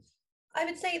 I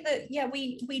would say that, yeah,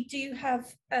 we do have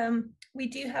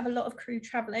a lot of crew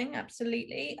traveling,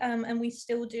 absolutely, and we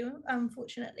still do,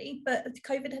 unfortunately. But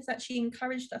COVID has actually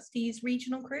encouraged us to use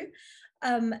regional crew.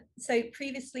 So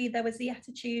previously there was the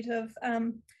attitude of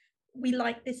we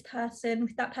like this person,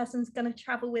 that person's going to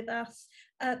travel with us,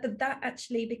 but that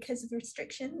actually, because of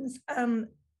restrictions,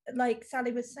 like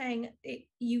Sally was saying,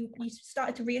 you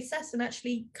started to reassess, and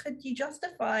actually, could you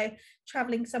justify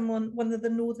traveling one of the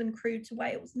northern crew to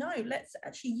Wales? No, let's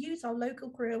actually use our local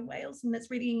crew in Wales, and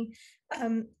let's really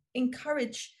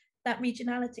encourage that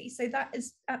regionality. So that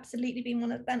has absolutely been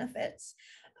one of the benefits.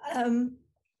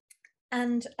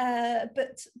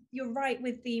 But you're right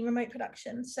with the remote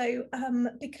production. So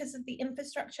because of the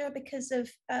infrastructure, because of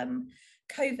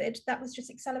COVID, that was just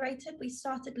accelerated. We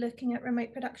started looking at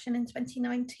remote production in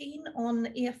 2019 on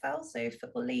EFL, so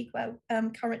Football League, where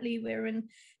currently we're in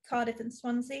Cardiff and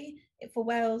Swansea for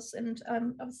Wales, and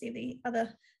obviously the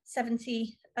other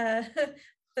 70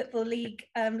 Football League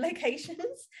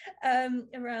locations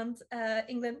around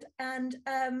England. And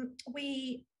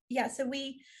we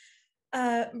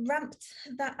ramped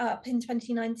that up in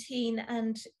 2019,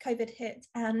 and COVID hit,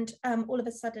 and all of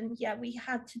a sudden, we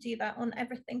had to do that on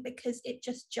everything, because it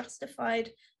just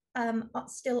justified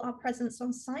still our presence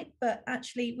on site. But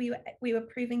actually we were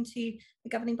proving to the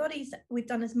governing bodies that we've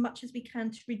done as much as we can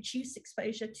to reduce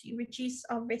exposure, to reduce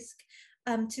our risk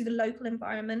to the local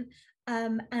environment,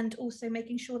 and also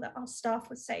making sure that our staff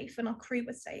were safe and our crew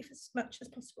were safe as much as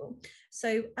possible.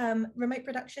 So remote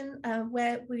production,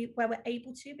 where we're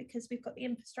able to, because we've got the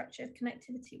infrastructure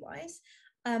connectivity wise,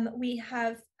 we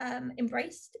have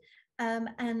embraced, and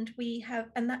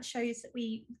that shows that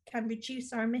we can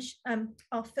reduce our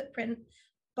our footprint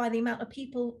by the amount of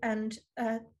people and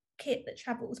kit that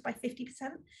travels by 50%,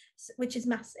 which is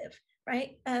massive,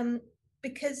 right?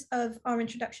 Because of our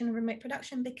introduction of remote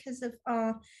production, because of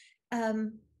our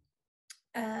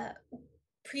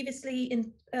previously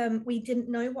we didn't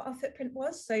know what our footprint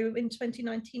was. So in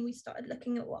 2019 we started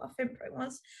looking at what our footprint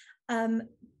was,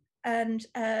 and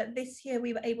this year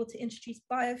we were able to introduce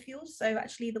biofuels. So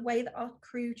actually the way that our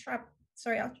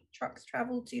our trucks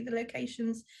travel to the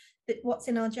locations, that what's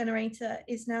in our generator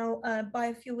is now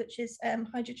biofuel, which is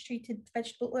hydrotreated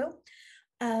vegetable oil,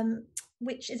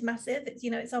 which is massive.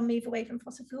 It's our move away from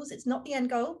fossil fuels. It's not the end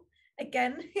goal.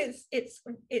 Again, it's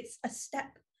a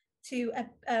step to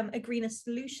a greener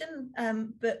solution,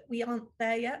 but we aren't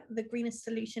there yet. The greenest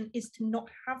solution is to not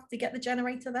have to get the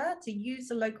generator there, to use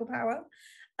the local power.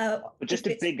 But just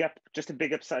to big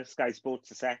up Sky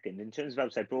Sports a second, in terms of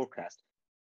outside broadcast,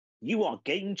 you are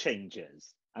game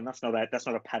changers, and that's not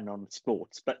a pun on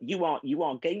sports, but you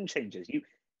are game changers.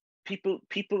 People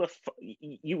are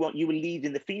you were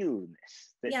leading the field in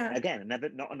this. Again,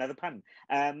 not another pun.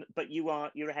 But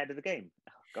you're ahead of the game.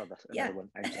 Oh God, that's another one.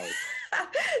 I'm sorry.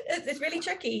 It's really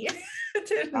tricky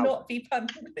to not be pun.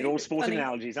 They're all sporting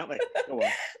analogies, aren't they? Go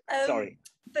on. Sorry.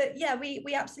 But yeah,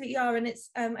 we absolutely are, and it's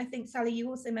I think Sally, you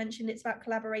also mentioned it's about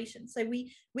collaboration. So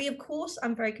we of course,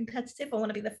 I'm very competitive. I want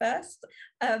to be the first.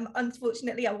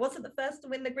 Unfortunately, I wasn't the first to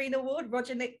win the Green Award.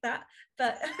 Roger nicked that,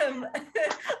 but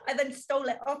I then stole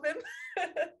it off him.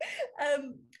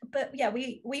 But yeah,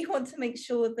 we want to make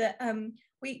sure that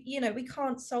we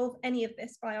can't solve any of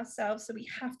this by ourselves, so we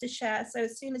have to share. So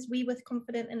as soon as we were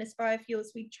confident in this biofuels,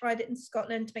 we tried it in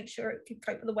Scotland to make sure it could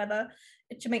cope with the weather,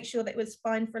 to make sure that it was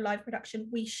fine for live production.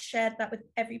 We shared that with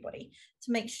everybody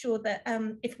to make sure that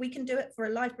if we can do it for a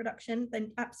live production,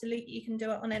 then absolutely you can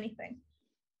do it on anything.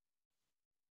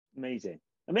 Amazing.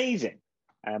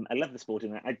 I love the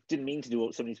sporting. I didn't mean to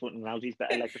do so many sporting analogies,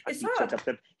 but I like the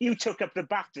fact you took up the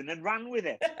baton and ran with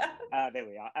it. There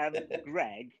we are.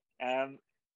 Greg,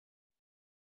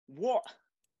 what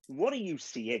are you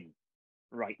seeing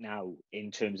right now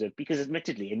in terms of, because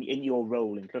admittedly in your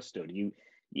role in Clwstwr, you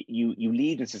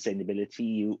lead in sustainability,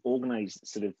 you organise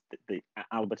sort of the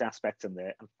Albert aspects and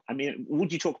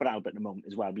would you talk about Albert in a moment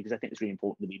as well, because I think it's really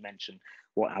important that we mention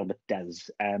what Albert does,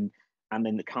 and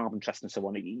then the carbon trust and so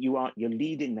on. You're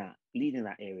leading that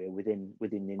area within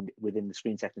the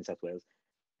screen sector in South Wales.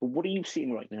 But what are you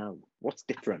seeing right now? What's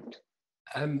different?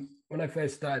 When I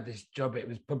first started this job, it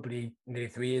was probably nearly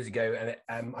 3 years ago,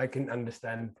 and I couldn't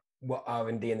understand what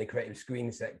R&D in the creative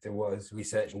screen sector was,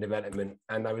 research and development,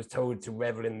 and I was told to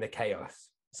revel in the chaos.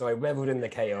 So I reveled in the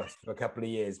chaos for a couple of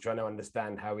years, trying to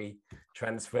understand how we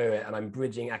transfer it, and I'm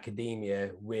bridging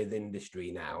academia with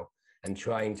industry now and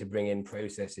trying to bring in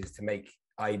processes to make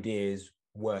ideas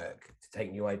work, to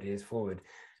take new ideas forward.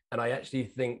 And I actually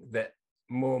think that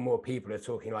more and more people are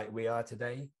talking like we are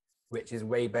today, which is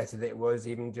way better than it was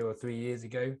even 2 or 3 years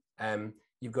ago.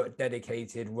 You've got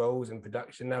dedicated roles in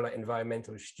production now, like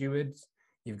environmental stewards.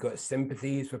 You've got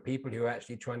sympathies for people who are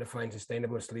actually trying to find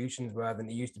sustainable solutions, rather than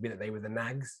it used to be that they were the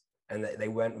nags and that they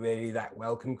weren't really that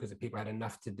welcome because the people had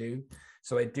enough to do.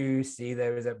 So I do see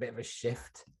there is a bit of a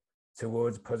shift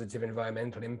towards positive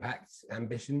environmental impact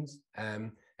ambitions.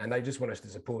 And I just want us to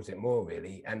support it more,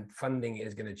 really. And funding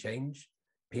is going to change.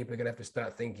 People are going to have to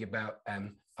start thinking about,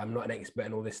 I'm not an expert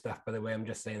in all this stuff, by the way, I'm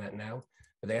just saying that now,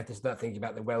 but they have to start thinking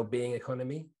about the well-being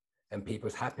economy and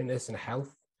people's happiness and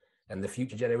health and the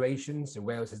future generations. So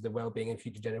Wales has the Wellbeing and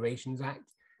Future Generations Act.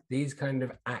 These kind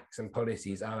of acts and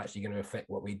policies are actually going to affect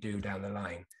what we do down the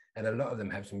line. And a lot of them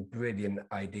have some brilliant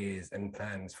ideas and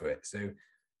plans for it. So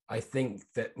I think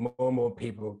that more and more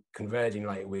people converging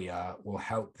like we are will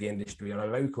help the industry on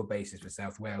a local basis for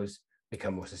South Wales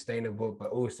become more sustainable,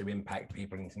 but also impact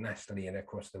people internationally and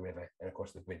across the river and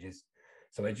across the bridges.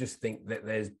 So I just think that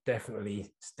there's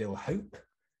definitely still hope.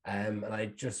 And I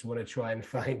just want to try and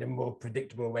find a more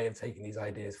predictable way of taking these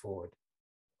ideas forward.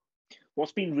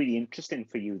 What's been really interesting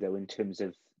for you, though, in terms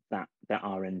of that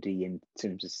R&D, in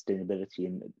terms of sustainability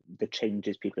and the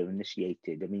changes people have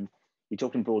initiated? I mean, you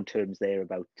talk in broad terms there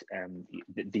about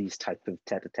these type of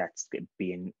tete-a-tetes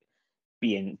being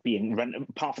run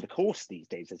part of the course these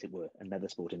days, as it were, another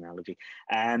sport analogy.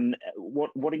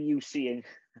 What are you seeing?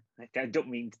 I don't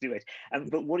mean to do it,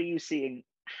 but what are you seeing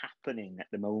happening at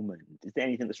the moment? Is there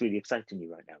anything that's really exciting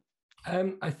you right now?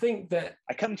 I think that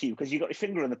I come to you because you've got your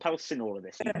finger on the pulse in all of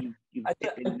this. You've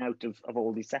dipped in and out of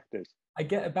all these sectors. I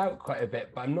get about quite a bit,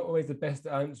 but I'm not always the best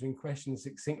at answering questions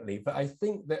succinctly. But I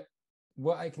think that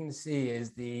what I can see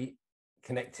is the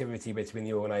connectivity between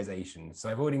the organisations. So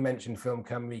I've already mentioned Film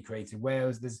Cymru, Creative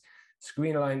Wales. There's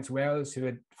Screen Alliance Wales, who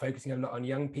are focusing a lot on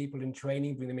young people in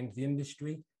training, bring them into the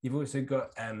industry. You've also got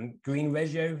Green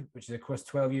Regio, which is across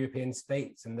 12 European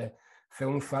states, and the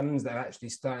film funds that are actually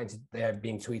starting to, they have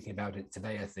been tweeting about it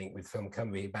today, I think, with Film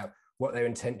Cymru, about what their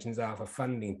intentions are for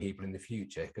funding people in the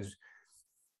future, because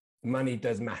money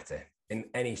does matter in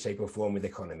any shape or form with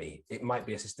economy. It might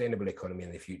be a sustainable economy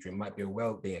in the future, it might be a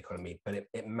well-being economy, but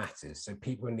it matters. So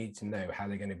people need to know how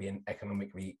they're going to be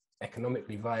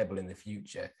economically viable in the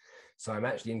future. So I'm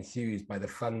actually enthused by the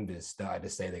funders starting to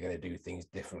say they're going to do things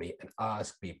differently and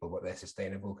ask people what their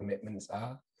sustainable commitments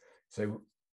are. So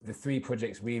the 3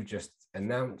 projects we've just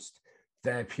announced,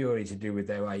 they're purely to do with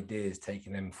their ideas,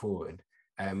 taking them forward.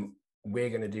 We're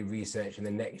going to do research in the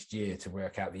next year to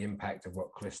work out the impact of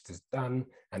what Clwstwr's done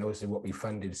and also what we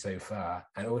funded so far,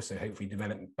 and also hopefully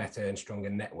develop better and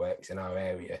stronger networks in our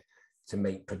area to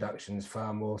make productions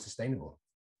far more sustainable.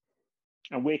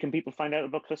 And where can people find out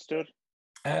about Clwstwr?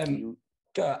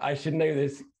 I should know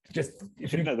this. You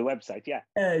should know the website, yeah.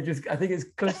 I think it's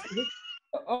Clwstwr.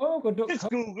 Just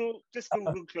Google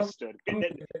Clwstwr.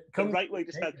 The right way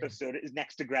to spell Clwstwr is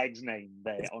next to Greg's name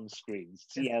there on screens.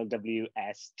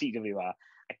 CLWSTWR.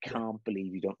 I can't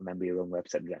believe you don't remember your own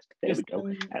website address. There we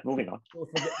go. Moving on.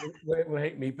 Will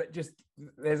hate me, but just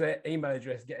there's an email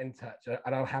address. Get in touch,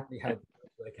 and I'll happily help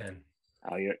if I can.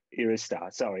 Oh, you're a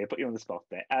star. Sorry, I put you on the spot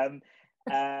there.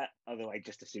 Although I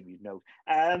just assume you know.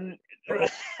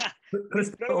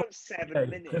 We've got about 7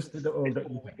 minutes before we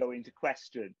go into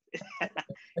questions.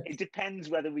 It depends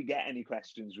whether we get any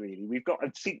questions, really. We've got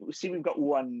we've got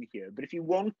one here, but if you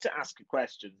want to ask a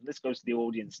question, this goes to the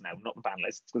audience now, not the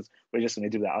panelists, because we're just going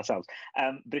to do that ourselves.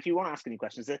 But if you want to ask any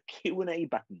questions, there's a Q&A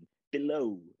button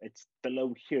below. It's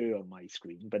below here on my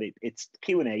screen, but it's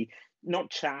Q&A,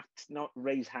 not chat, not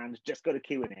raise hands, just go to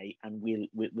Q&A, and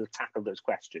we'll tackle those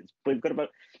questions. But we've got about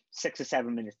 6 or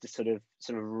 7 minutes to sort of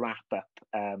wrap up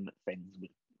things.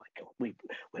 We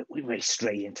may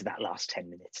stray into that last 10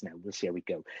 minutes now. We'll see how we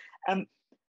go.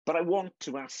 But I want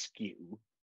to ask you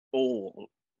all,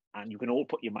 and you can all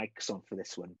put your mics on for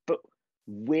this one, but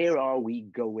where are we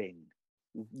going?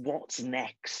 What's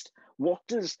next? What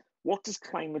does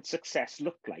climate success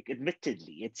look like?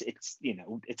 Admittedly, it's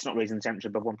not raising the temperature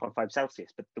above 1.5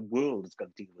 Celsius, but the world has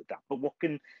got to deal with that. But what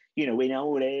can, in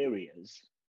our areas,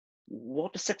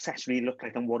 what does success really look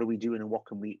like, and what are we doing, and what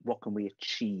can we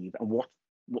achieve, and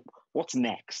what's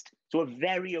next? So a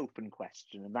very open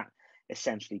question, and that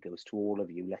essentially goes to all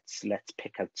of you. Let's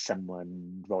pick out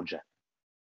someone. Roger.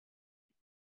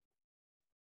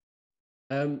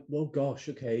 Well, gosh,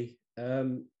 okay.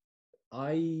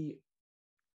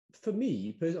 For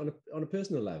me, on a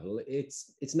personal level,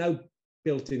 it's now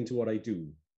built into what I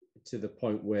do, to the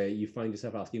point where you find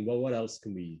yourself asking, well, what else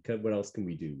can we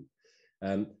do?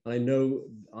 And I know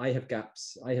I have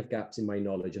gaps in my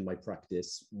knowledge and my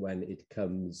practice when it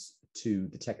comes to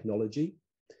the technology.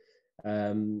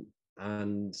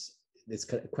 And this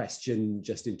kind of question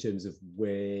just in terms of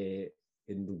where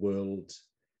in the world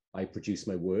I produce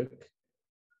my work.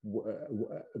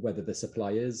 whether the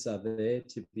suppliers are there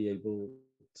to be able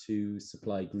to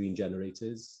supply green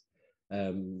generators,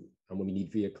 and when we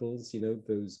need vehicles, you know,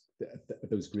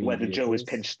 those green whether vehicles. Joe has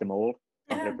pinched them all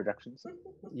on their productions.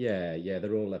 Yeah,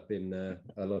 they're all up in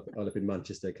all up in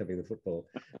Manchester covering the football.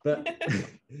 But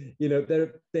you know,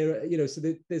 there you know, so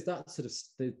there's that sort of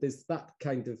there's that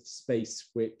kind of space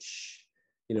which,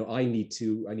 you know, I need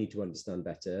to understand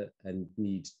better and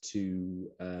need to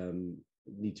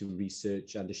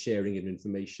research, and the sharing of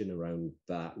information around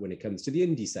that when it comes to the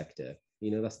indie sector. You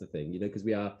know, that's the thing, you know, because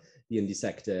we are the indie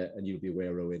sector, and you'll be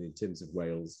aware, Owen, in terms of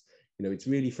Wales, you know, it's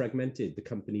really fragmented. The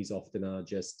companies often are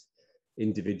just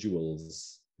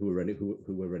individuals who are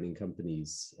running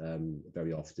companies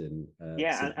very often.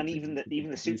 And even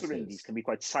the super indies can be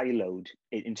quite siloed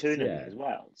internally as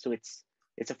well. So it's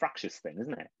a fractious thing,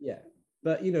 isn't it? Yeah,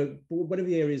 but you know, one of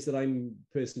the areas that I'm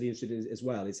personally interested in as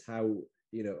well is how,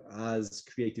 you know, as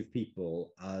creative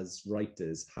people, as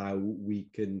writers, how we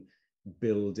can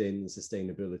build in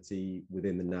sustainability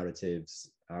within the narratives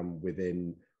and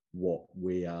within what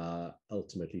we are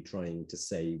ultimately trying to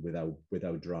say with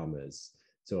our dramas.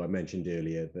 So I mentioned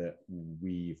earlier that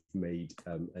we've made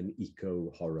an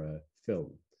eco-horror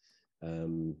film,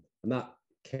 and that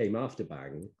came after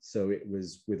Bang. So it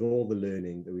was with all the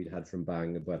learning that we'd had from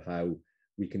Bang about how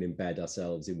we can embed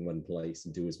ourselves in one place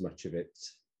and do as much of it,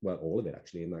 well, all of it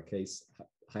actually in that case,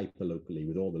 hyper locally,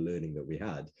 with all the learning that we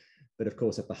had. But of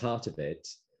course, at the heart of it,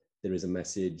 there is a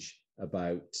message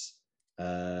about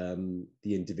the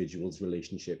individual's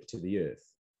relationship to the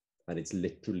earth. And it's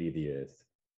literally the earth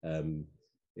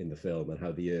in the film, and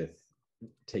how the earth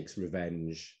takes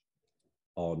revenge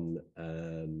on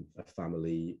a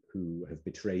family who have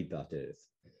betrayed that earth.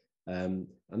 And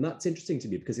that's interesting to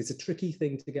me because it's a tricky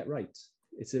thing to get right.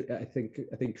 I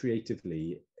think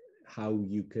creatively, how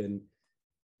you can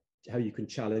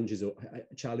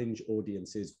challenge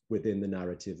audiences within the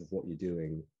narrative of what you're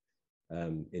doing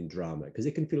in drama, because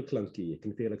it can feel clunky, it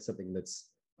can feel like something that's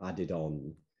added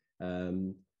on,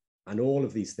 and all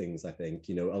of these things, I think,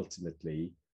 you know,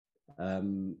 ultimately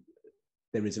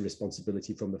there is a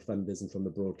responsibility from the funders and from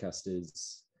the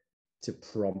broadcasters to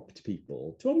prompt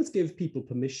people, to almost give people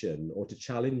permission or to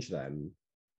challenge them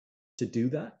to do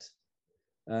that.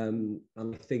 And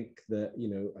I think that, you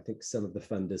know, I think some of the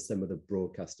funders, some of the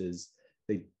broadcasters,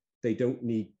 they don't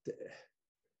need,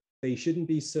 they shouldn't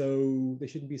be so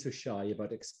shy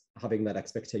about having that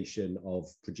expectation of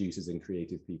producers and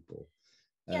creative people.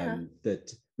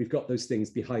 That we've got those things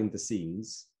behind the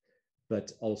scenes,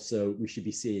 but also we should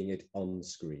be seeing it on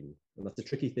screen. And that's a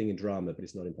tricky thing in drama, but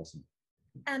it's not impossible.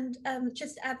 And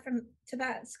just to add to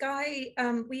that, Sky,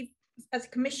 we, as a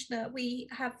commissioner, we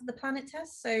have the planet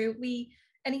test. So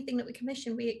anything that we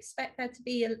commission, we expect there to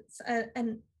be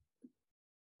an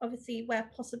obviously where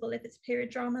possible, if it's period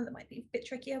drama, that might be a bit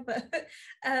trickier, but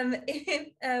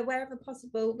wherever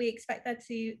possible, we expect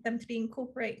them to be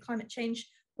incorporate climate change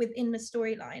within the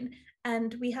storyline.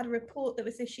 And we had a report that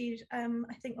was issued,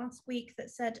 I think last week,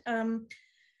 that said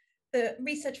the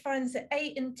research finds that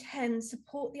 8 in 10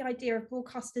 support the idea of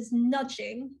broadcasters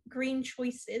nudging green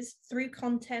choices through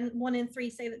content. 1 in 3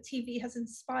 say that TV has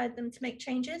inspired them to make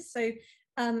changes. So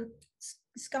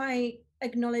Sky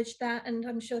acknowledged that, and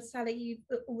I'm sure, Sally,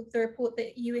 the report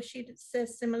that you issued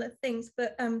says similar things.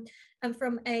 But and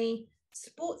from a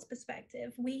sports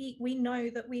perspective, we know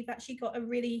that we've actually got a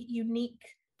really unique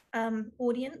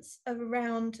audience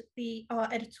around our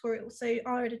editorial. So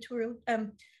our editorial,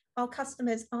 our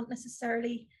customers aren't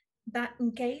necessarily that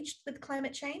engaged with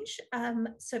climate change.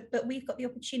 But we've got the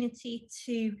opportunity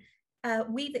to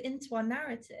weave it into our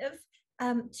narrative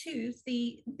to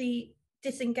the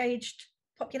disengaged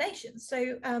population.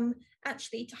 So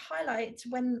actually to highlight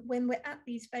when we're at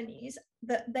these venues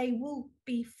that they will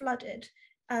be flooded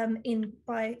in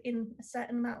a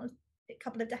certain amount of a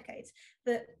couple of decades,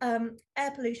 that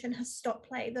air pollution has stopped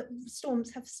play, that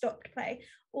storms have stopped play.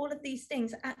 All of these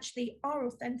things actually are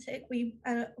authentic. We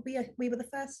were the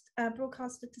first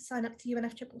broadcaster to sign up to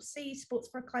UNFCCC, Sports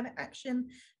for Climate Action,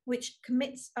 which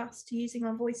commits us to using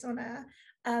our voice on air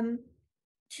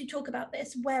to talk about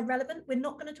this where relevant. We're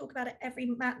not going to talk about it every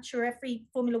match or every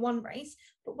Formula One race,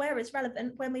 but where it's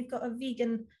relevant, when we've got a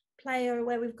vegan player, or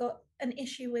where we've got an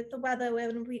issue with the weather,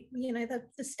 when we, you know,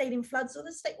 the stadium floods, or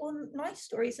nice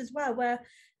stories as well, where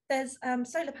there's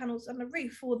solar panels on the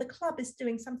roof, or the club is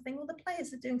doing something, or the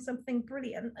players are doing something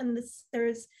brilliant, and there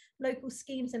is local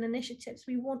schemes and initiatives.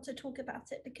 We want to talk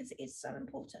about it because it is so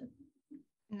important.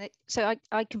 So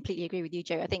I completely agree with you,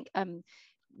 Joe. I think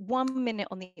 1 minute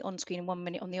on the on-screen and 1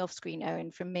 minute on the off-screen,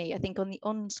 Owen, from me. I think on the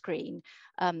on-screen,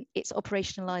 it's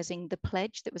operationalising the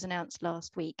pledge that was announced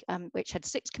last week, which had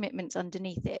 6 commitments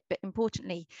underneath it. But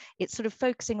importantly, it's sort of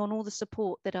focusing on all the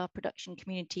support that our production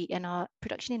community and our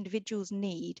production individuals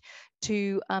need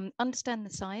to understand the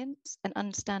science and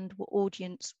understand what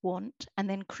audience want, and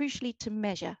then crucially to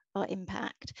measure our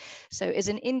impact. So as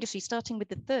an industry, starting with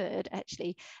the 3rd,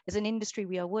 actually, as an industry,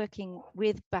 we are working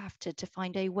with BAFTA to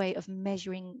find a way of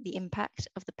measuring the impact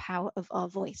of the power of our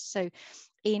voice. So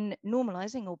in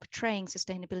normalizing or portraying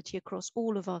sustainability across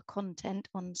all of our content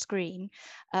on screen,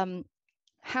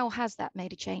 how has that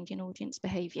made a change in audience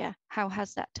behaviour? How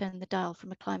has that turned the dial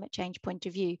from a climate change point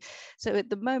of view? So at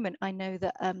the moment, I know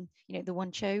that, the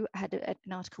One Show had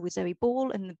an article with Zoe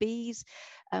Ball and the Bees.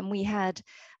 We had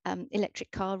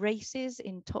electric car races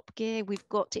in Top Gear. We've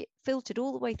got it filtered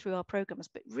all the way through our programmes,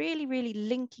 but really, really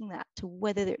linking that to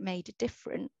whether it made a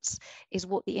difference is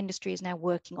what the industry is now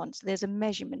working on. So there's a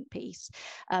measurement piece.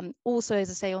 Also, as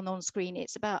I say, on screen,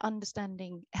 it's about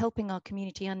understanding, helping our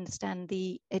community understand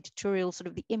the editorial sort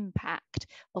of the impact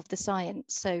of the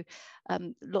science. So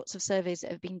lots of surveys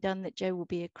that have been done that Joe will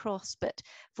be across. But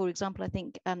for example, I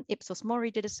think Ipsos Mori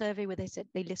did a survey where they said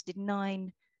they listed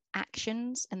 9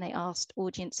 actions and they asked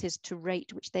audiences to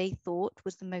rate which they thought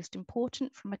was the most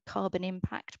important from a carbon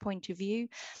impact point of view.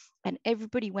 And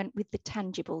everybody went with the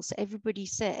tangible. So everybody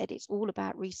said it's all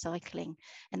about recycling,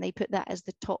 and they put that as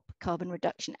the top carbon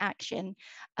reduction action.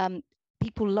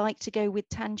 People like to go with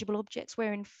tangible objects,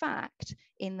 where in fact,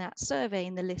 in that survey,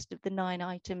 in the list of the 9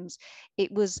 items,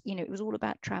 it was all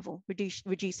about travel,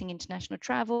 reducing international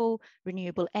travel,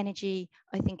 renewable energy.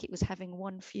 I think it was having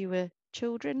 1 fewer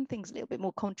children, things a little bit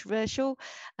more controversial,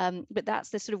 but that's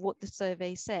the sort of what the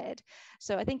survey said.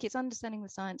 So I think it's understanding the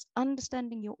science,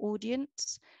 understanding your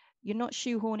audience. You're not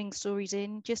shoehorning stories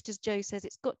in, just as Joe says,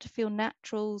 it's got to feel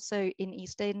natural. So in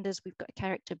EastEnders, we've got a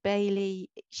character, Bailey.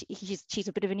 She's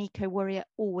a bit of an eco-warrior,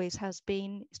 always has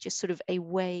been. It's just sort of a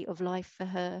way of life for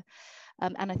her.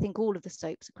 And I think all of the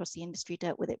soaps across the industry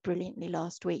dealt with it brilliantly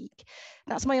last week.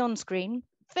 That's my on-screen.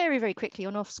 Very, very quickly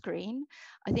on off-screen,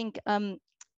 I think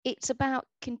it's about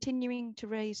continuing to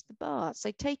raise the bar.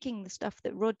 So taking the stuff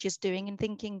that Roger's doing and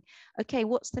thinking, okay,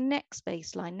 what's the next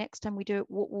baseline? Next time we do it,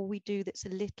 what will we do that's a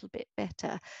little bit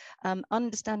better?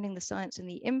 Understanding the science and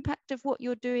the impact of what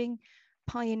you're doing,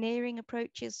 pioneering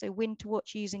approaches. So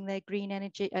Winterwatch using their green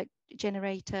energy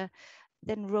generator,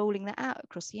 then rolling that out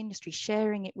across the industry,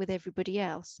 sharing it with everybody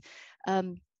else.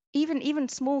 Even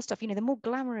small stuff, the more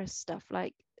glamorous stuff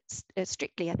like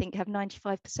Strictly, I think, have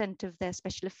 95% of their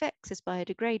special effects is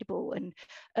biodegradable, and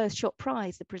Earthshot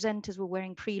Prize, the presenters were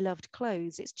wearing pre-loved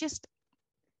clothes. It's just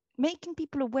making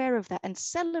people aware of that and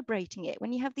celebrating it.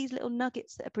 When you have these little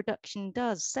nuggets that a production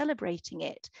does, celebrating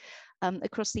it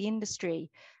across the industry,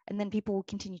 and then people will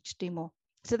continue to do more.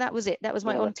 So that was it. That was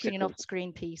my on-screen and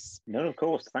off-screen piece. No, of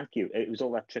course. Thank you. It was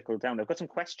all that trickled down. I've got some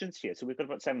questions here. So we've got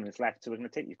about 7 minutes left. So we're going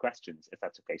to take your questions, if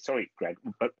that's okay. Sorry, Greg,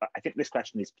 but I think this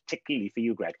question is particularly for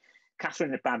you, Greg.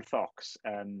 Catherine at Bad Fox.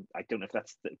 I don't know if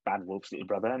that's the Bad Wolf's little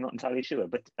brother. I'm not entirely sure,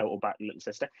 but or Bad little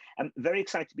sister. I'm very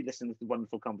excited to be listening to the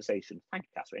wonderful conversation. Thank you,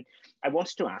 Catherine. I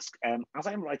wanted to ask, as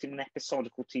I'm writing an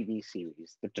episodical TV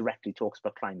series that directly talks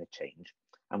about climate change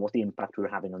and what the impact we're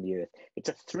having on the Earth, it's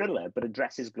a thriller, but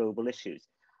addresses global issues.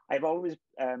 I've always,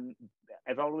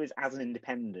 as an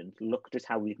independent, looked at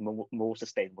how we can more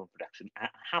sustainable production. I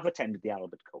have attended the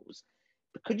Albert Course,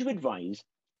 but could you advise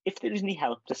if there is any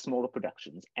help to smaller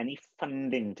productions, any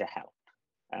funding to help?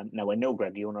 Now, I know,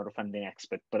 Greg, you're not a funding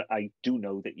expert, but I do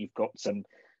know that you've got some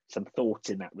thoughts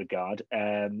in that regard,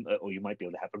 or you might be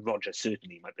able to help. But Roger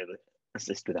certainly might be able to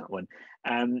assist with that one.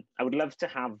 I would love to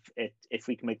have it if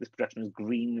we can make this production as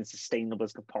green and sustainable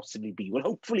as could possibly be. Well,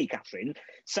 hopefully, Catherine,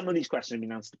 some of these questions have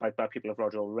been answered by people like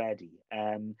Roger already.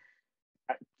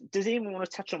 Does anyone want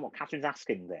to touch on what Catherine's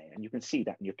asking there? And you can see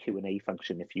that in your Q&A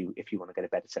function if you want to get a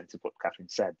better sense of what Catherine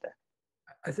said there.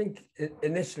 I think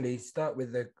initially start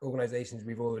with the organisations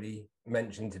we've already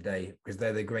mentioned today, because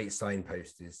they're the great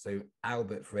signposters. So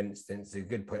Albert, for instance, is a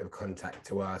good point of contact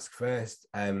to ask first.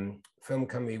 Film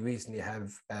Company recently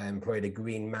have employed a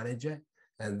green manager,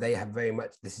 and they have very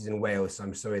much, this is in Wales, so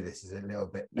I'm sorry this is a little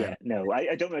bit... I don't know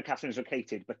where Catherine's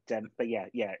located, but yeah,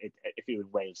 if you're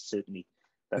in Wales, certainly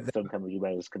that Film Company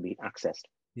Wales can be accessed.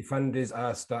 The funders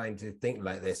are starting to think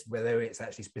like this. Whether it's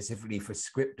actually specifically for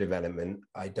script development,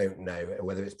 I don't know.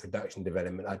 Whether it's production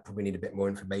development, I'd probably need a bit more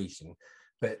information.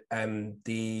 But there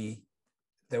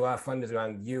are funders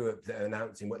around Europe that are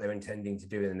announcing what they're intending to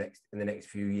do in the next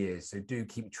few years. So do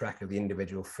keep track of the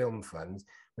individual film funds.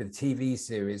 With TV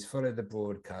series, follow the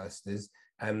broadcasters.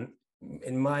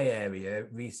 in my area,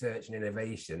 research and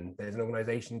innovation, there's an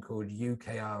organisation called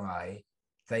UKRI.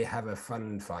 They have a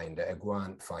fund finder, a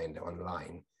grant finder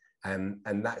online.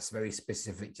 And that's very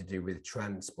specific to do with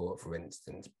transport, for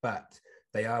instance. But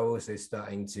they are also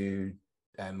starting to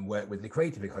work with the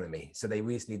creative economy. So they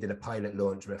recently did a pilot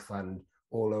launch of a fund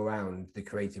all around the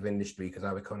creative industry, because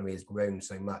our economy has grown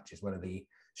so much. It's one of the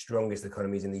strongest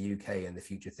economies in the UK and the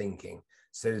future thinking.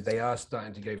 So they are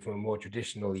starting to go from a more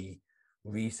traditionally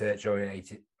research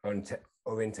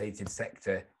orientated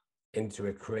sector into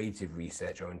a creative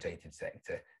research orientated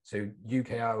sector. So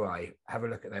UKRI, have a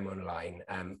look at them online.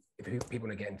 If people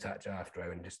want to get in touch after,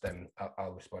 and just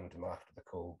I'll respond to them after the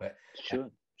call. But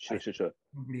sure.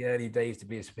 Probably early days to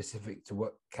be as specific to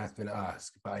what Catherine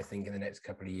asked, but I think in the next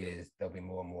couple of years there'll be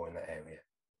more and more in that area.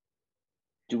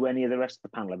 Do any of the rest of the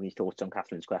panel have any thoughts on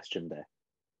Catherine's question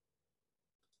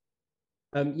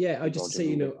there? Yeah, I just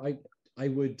say, I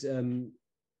would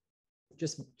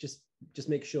just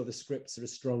make sure the scripts are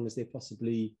as strong as they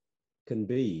possibly can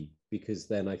be, because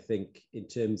then I think in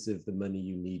terms of the money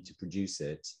you need to produce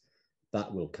it,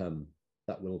 that will come,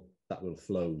 that will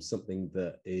flow. Something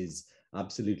that is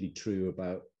absolutely true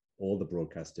about all the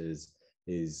broadcasters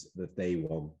is that they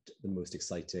want the most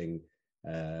exciting,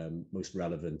 most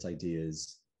relevant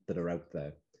ideas that are out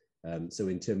there. So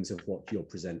in terms of what you're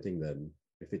presenting them,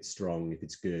 if it's strong, if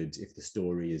it's good, if the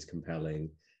story is compelling,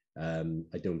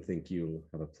 I don't think you'll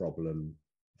have a problem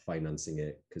financing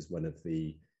it, because one of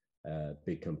the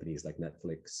big companies like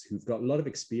Netflix, who've got a lot of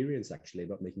experience actually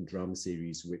about making drama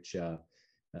series which are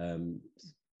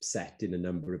set in a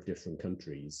number of different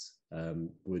countries,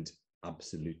 would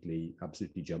absolutely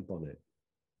jump on it.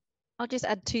 I'll just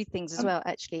add two things as well,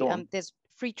 actually. There's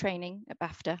free training at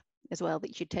BAFTA as well that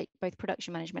you should take, both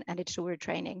production management and editorial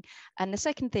training. And the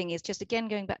second thing is just, again,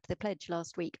 going back to the pledge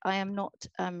last week, I am not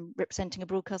representing a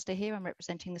broadcaster here, I'm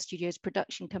representing the studio's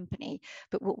production company.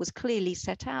 But what was clearly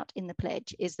set out in the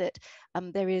pledge is that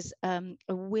there is a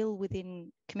will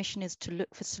within commissioners to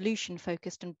look for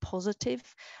solution-focused and positive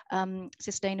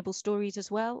sustainable stories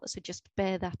as well. So just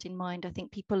bear that in mind. I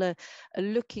think people are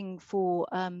looking for,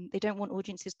 they don't want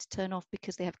audiences to turn off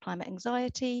because they have climate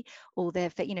anxiety, or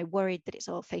they're worried that it's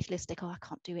all fatalistic, oh, I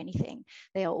can't do anything.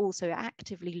 They are also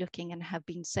actively looking, and have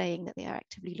been saying that they are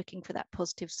actively looking for that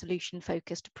positive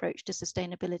solution-focused approach to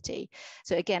sustainability.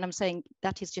 So again, I'm saying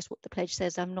that is just what the pledge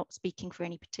says. I'm not speaking for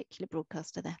any particular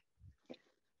broadcaster there.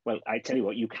 Well, I tell you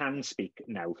what, you can speak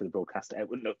now for the broadcaster,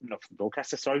 not for the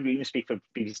broadcaster, sorry, we even speak for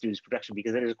BBC Studios Production,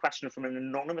 because there is a question from an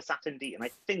anonymous attendee, and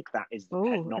I think that is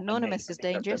not anonymous is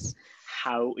dangerous.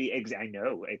 How, I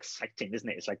know, exciting, isn't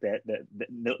it? It's like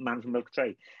the man from Milk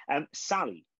Tray.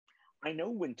 Sally, I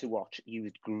know Winterwatch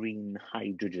used green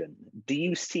hydrogen. Do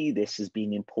you see this as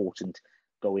being important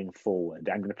going forward?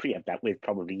 I'm going to preempt that with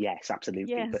probably yes,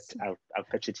 absolutely. Yes. But I'll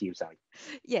pitch it to you, Sally.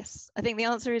 Yes, I think the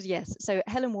answer is yes. So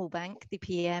Helen Wallbank, the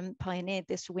PM, pioneered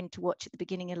this for Winterwatch at the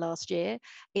beginning of last year.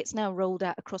 It's now rolled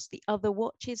out across the other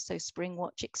watches, so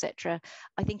Springwatch, etc.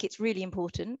 I think it's really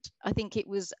important. I think it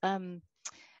was,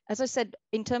 as I said,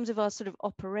 in terms of our sort of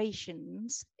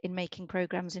operations in making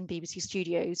programs in BBC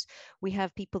Studios, we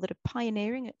have people that are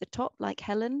pioneering at the top, like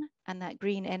Helen, and that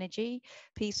green energy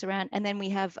piece around, and then we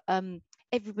have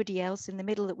everybody else in the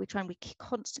middle that we're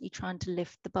constantly trying to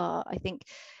lift the bar. I think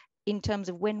in terms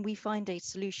of when we find a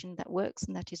solution that works,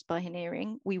 and that is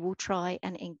pioneering, we will try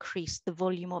and increase the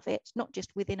volume of it, not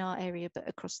just within our area, but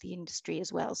across the industry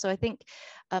as well. So I think,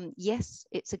 yes,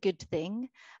 it's a good thing.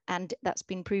 And that's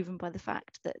been proven by the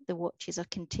fact that the watches are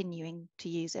continuing to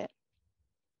use it.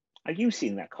 Are you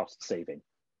seeing that cost saving?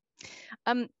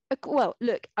 Well,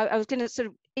 look, I was going to sort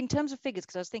of, in terms of figures,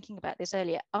 because I was thinking about this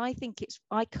earlier, I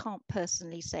can't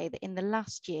personally say that in the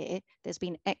last year there's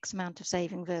been X amount of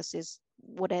saving versus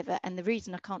whatever. And the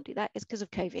reason I can't do that is because of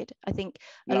COVID. I think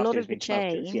a lot of the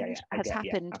change has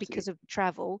happened because of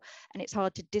travel, and it's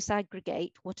hard to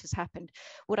disaggregate what has happened.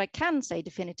 What I can say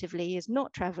definitively is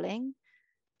not traveling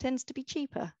tends to be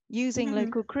cheaper. Using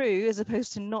local crew as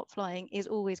opposed to not flying is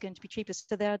always going to be cheaper.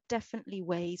 So there are definitely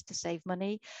ways to save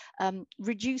money.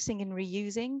 Reducing and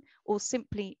reusing, or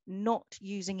simply not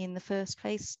using in the first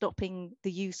place, stopping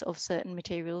the use of certain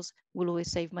materials, will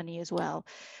always save money as well.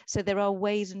 So there are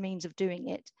ways and means of doing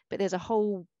it, but there's a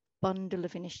whole bundle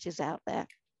of initiatives out there.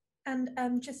 And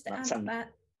just to add to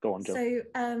that, go on, Jo. So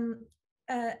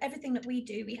everything that we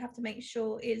do, we have to make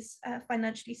sure is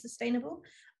financially sustainable.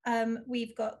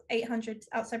 We've got 800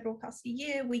 outside broadcasts a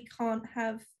year. We can't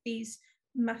have these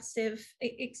massive,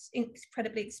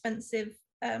 incredibly expensive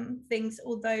things,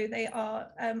 although they are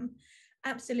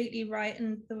absolutely right,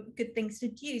 and the good things to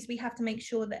use. We have to make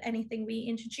sure that anything we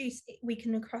introduce, we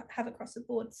can have across the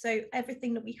board. So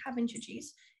everything that we have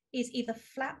introduced is either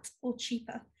flat or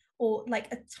cheaper, or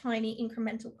like a tiny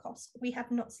incremental cost. We have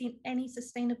not seen any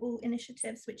sustainable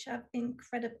initiatives which are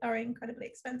incredibly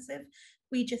expensive.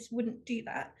 We just wouldn't do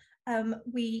that.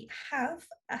 We have,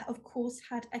 of course,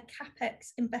 had a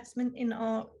capex investment in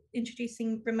our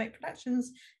introducing remote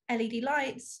productions, LED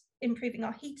lights, improving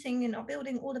our heating in our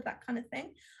building, all of that kind of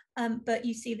thing. But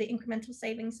you see the incremental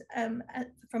savings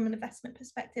from an investment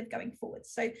perspective going forward.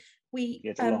 So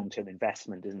it's a long-term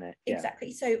investment, isn't it? Yeah.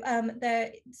 Exactly. So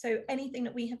so anything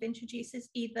that we have introduced is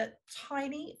either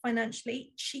tiny,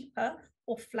 financially cheaper,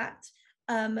 or flat.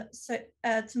 So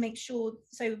to make sure,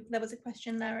 so there was a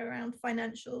question there around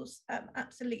financials.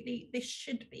 Absolutely, this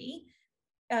should be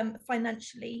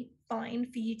financially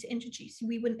fine for you to introduce.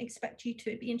 We wouldn't expect you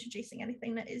to be introducing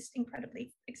anything that is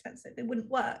incredibly expensive. It wouldn't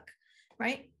work,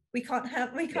 right? We can't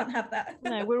have that.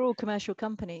 No, we're all commercial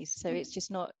companies, so it's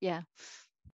just not, yeah.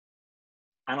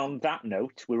 And on that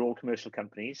note, we're all commercial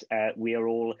companies. We're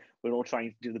all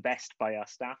trying to do the best by our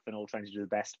staff, and all trying to do the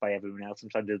best by everyone else,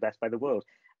 and trying to do the best by the world.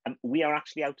 We are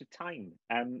actually out of time.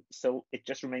 So it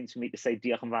just remains for me to say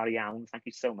diolch yn fawr iawn. Thank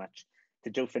you so much to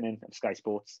Joe Finon of Sky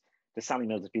Sports, to Sally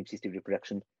Mills of BBC Studio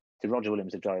Production, to Roger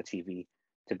Williams of Joio TV,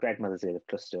 to Greg Mothersdale of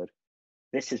Clwstwr.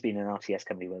 This has been an RTS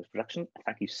Company Wales production.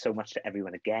 Thank you so much to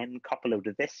everyone again. Cop a load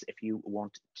of this if you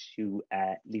want to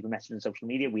leave a message on social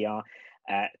media. We are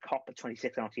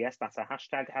COP26RTS. That's our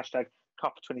hashtag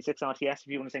COP26RTS if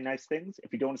you want to say nice things.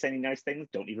 If you don't want to say any nice things,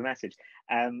 don't leave a message.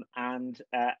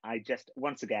 I just,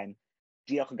 once again,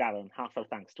 diolch yn galon, heartfelt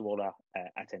thanks to all our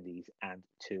attendees and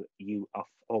to you,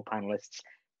 all panelists.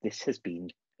 This has been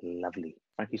lovely.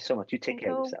 Thank you so much. You take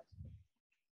care of yourself.